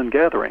successful in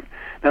gathering.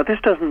 Now, this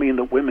doesn't mean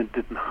that women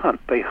didn't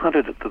hunt. They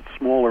hunted at the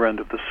smaller end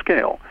of the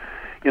scale,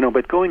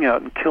 but going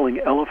out and killing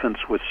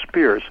elephants with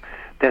spears,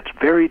 that's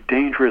very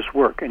dangerous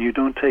work, and you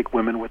don't take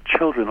women with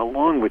children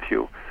along with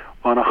you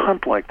on a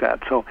hunt like that.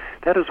 So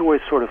that has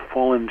always sort of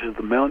fallen into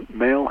the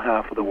male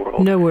half of the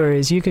world. No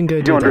worries. You can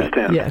go do you that.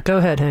 Understand? Yeah, go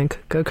ahead, Hank.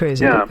 Go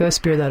crazy. Yeah. Go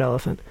spear that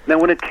elephant. Now,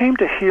 when it came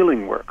to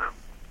healing work,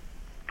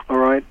 all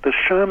right, the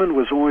shaman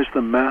was always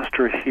the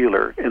master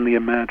healer in the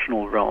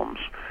imaginal realms.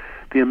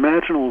 The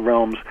imaginal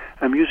realms,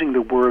 I'm using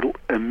the word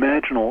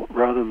imaginal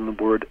rather than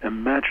the word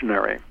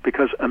imaginary,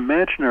 because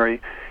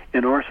imaginary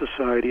in our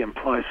society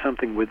implies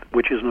something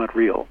which is not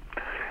real.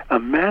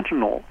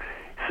 Imaginal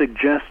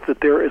suggests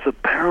that there is a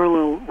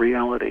parallel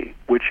reality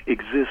which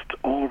exists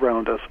all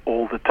around us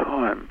all the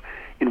time.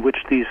 in which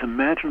these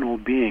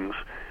imaginal beings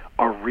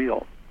are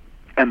real,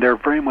 and they're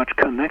very much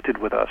connected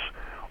with us,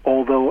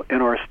 although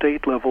in our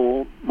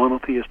state-level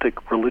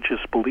monotheistic religious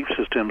belief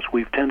systems,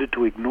 we've tended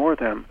to ignore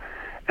them.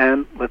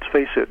 And let's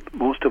face it,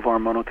 most of our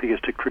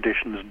monotheistic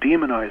traditions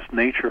demonize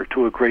nature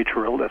to a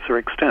greater or lesser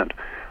extent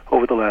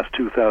over the last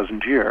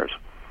 2,000 years.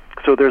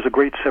 So there's a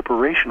great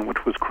separation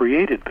which was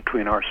created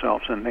between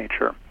ourselves and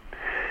nature.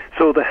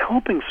 So the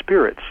helping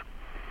spirits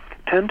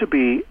tend to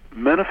be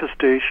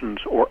manifestations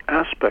or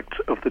aspects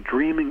of the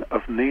dreaming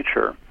of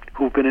nature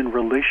who've been in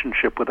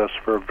relationship with us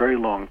for a very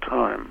long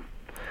time.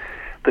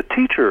 The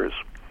teachers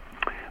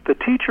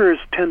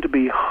tend to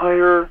be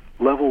higher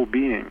level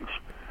beings.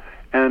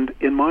 And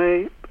in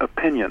my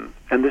opinion,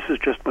 and this is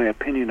just my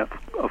opinion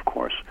of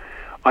course,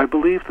 I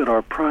believe that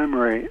our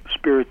primary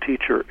spirit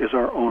teacher is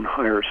our own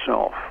higher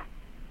self.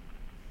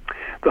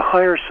 The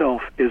higher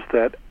self is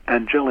that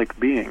angelic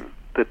being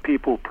that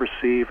people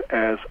perceive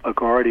as a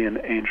guardian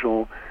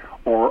angel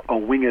or a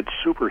winged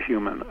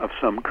superhuman of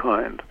some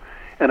kind.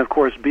 And of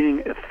course, being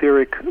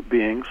etheric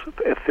beings,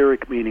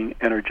 etheric meaning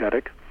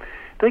energetic,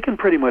 they can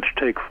pretty much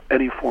take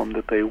any form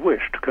that they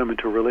wish to come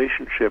into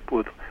relationship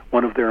with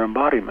one of their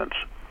embodiments.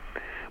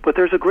 But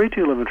there's a great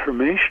deal of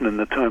information in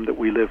the time that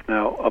we live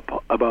now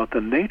about the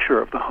nature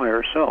of the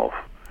higher self.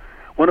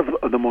 One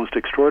of the most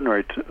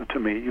extraordinary to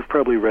me, you've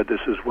probably read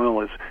this as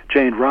well, is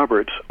Jane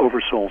Roberts'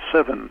 Oversoul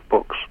 7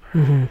 books,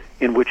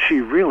 in which she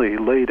really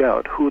laid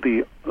out who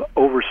the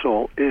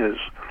Oversoul is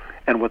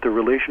and what the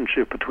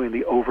relationship between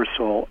the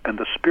Oversoul and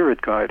the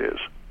spirit guide is.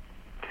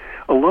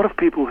 A lot of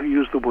people who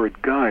use the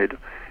word guide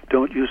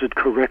don't use it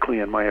correctly,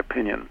 in my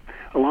opinion.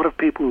 A lot of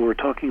people who are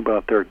talking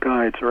about their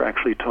guides are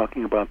actually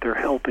talking about their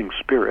helping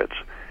spirits.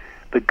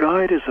 The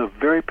guide is a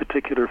very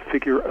particular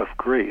figure of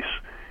grace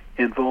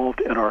involved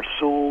in our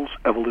soul's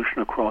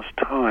evolution across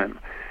time.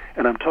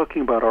 And I'm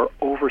talking about our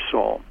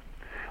Oversoul.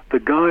 The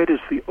guide is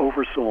the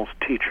Oversoul's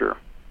teacher.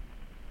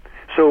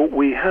 So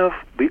we have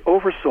the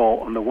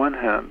Oversoul on the one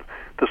hand,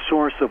 the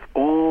source of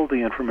all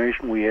the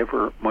information we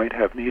ever might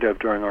have need of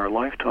during our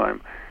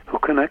lifetime, who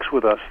connects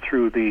with us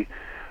through the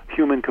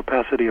human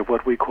capacity of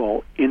what we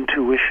call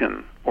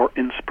intuition or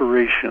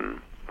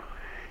inspiration.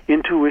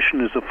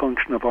 Intuition is a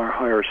function of our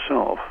higher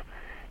self,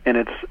 and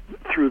it's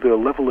through the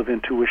level of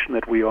intuition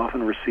that we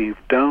often receive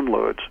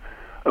downloads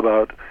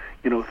about,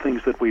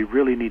 things that we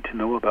really need to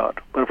know about.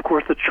 But of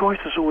course, the choice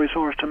is always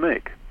ours to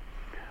make.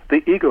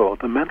 The ego,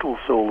 the mental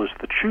soul, is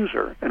the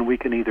chooser, and we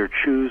can either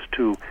choose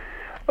to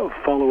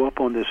follow up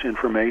on this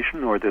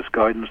information or this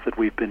guidance that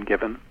we've been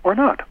given or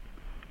not,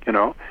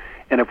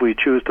 And if we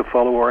choose to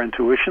follow our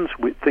intuitions,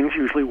 things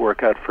usually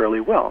work out fairly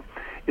well.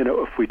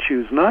 If we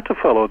choose not to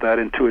follow that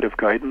intuitive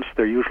guidance,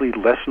 there are usually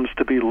lessons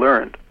to be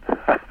learned.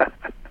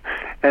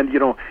 And,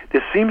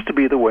 this seems to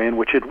be the way in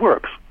which it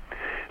works.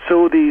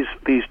 So these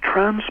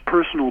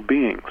transpersonal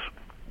beings,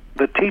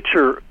 the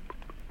teacher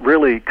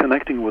really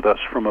connecting with us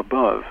from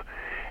above,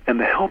 and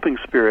the helping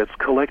spirits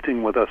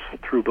collecting with us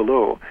through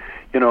below,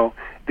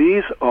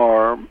 these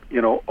are,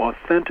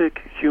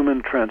 authentic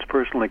human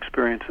transpersonal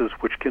experiences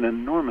which can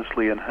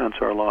enormously enhance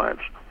our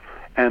lives.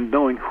 And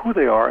knowing who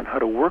they are and how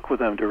to work with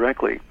them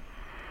directly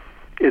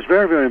is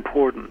very, very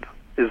important,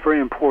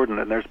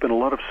 and there's been a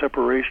lot of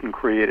separation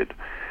created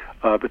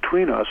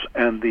between us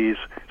and these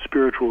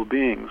spiritual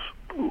beings,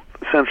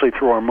 essentially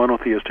through our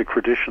monotheistic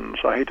traditions.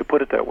 I hate to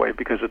put it that way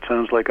because it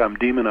sounds like I'm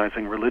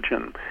demonizing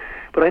religion,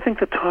 but I think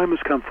the time has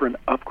come for an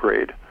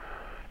upgrade.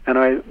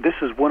 And this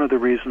is one of the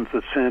reasons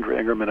that Sandra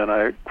Ingerman and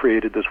I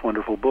created this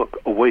wonderful book,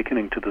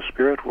 Awakening to the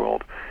Spirit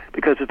World,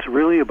 because it's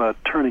really about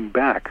turning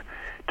back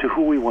to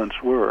who we once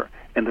were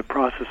in the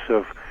process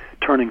of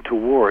turning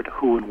toward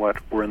who and what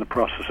we're in the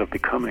process of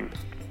becoming.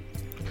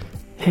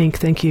 Hank,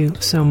 thank you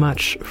so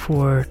much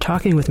for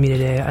talking with me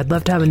today. I'd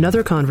love to have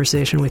another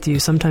conversation with you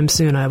sometime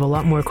soon. I have a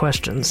lot more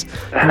questions.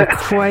 You're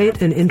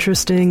quite an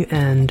interesting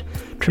and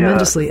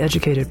tremendously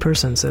educated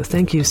person, so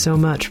thank you so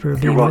much for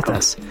being with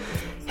us.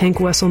 Hank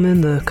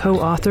Wesselman, the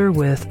co-author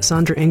with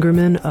Sandra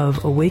Ingerman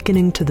of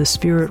Awakening to the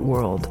Spirit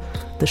World,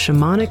 The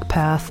Shamanic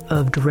Path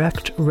of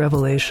Direct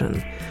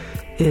Revelation.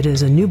 It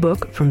is a new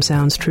book from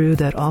Sounds True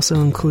that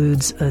also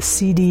includes a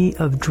CD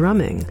of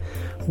drumming,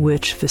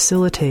 which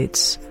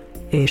facilitates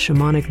a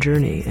shamanic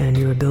journey and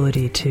your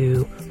ability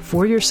to,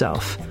 for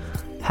yourself,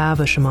 have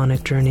a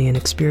shamanic journey and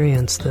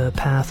experience the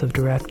path of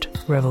direct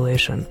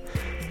revelation.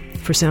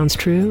 For Sounds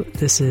True,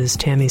 this is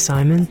Tami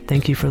Simon.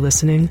 Thank you for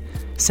listening.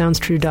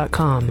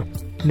 SoundsTrue.com.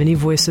 Many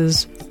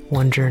voices,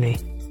 one journey.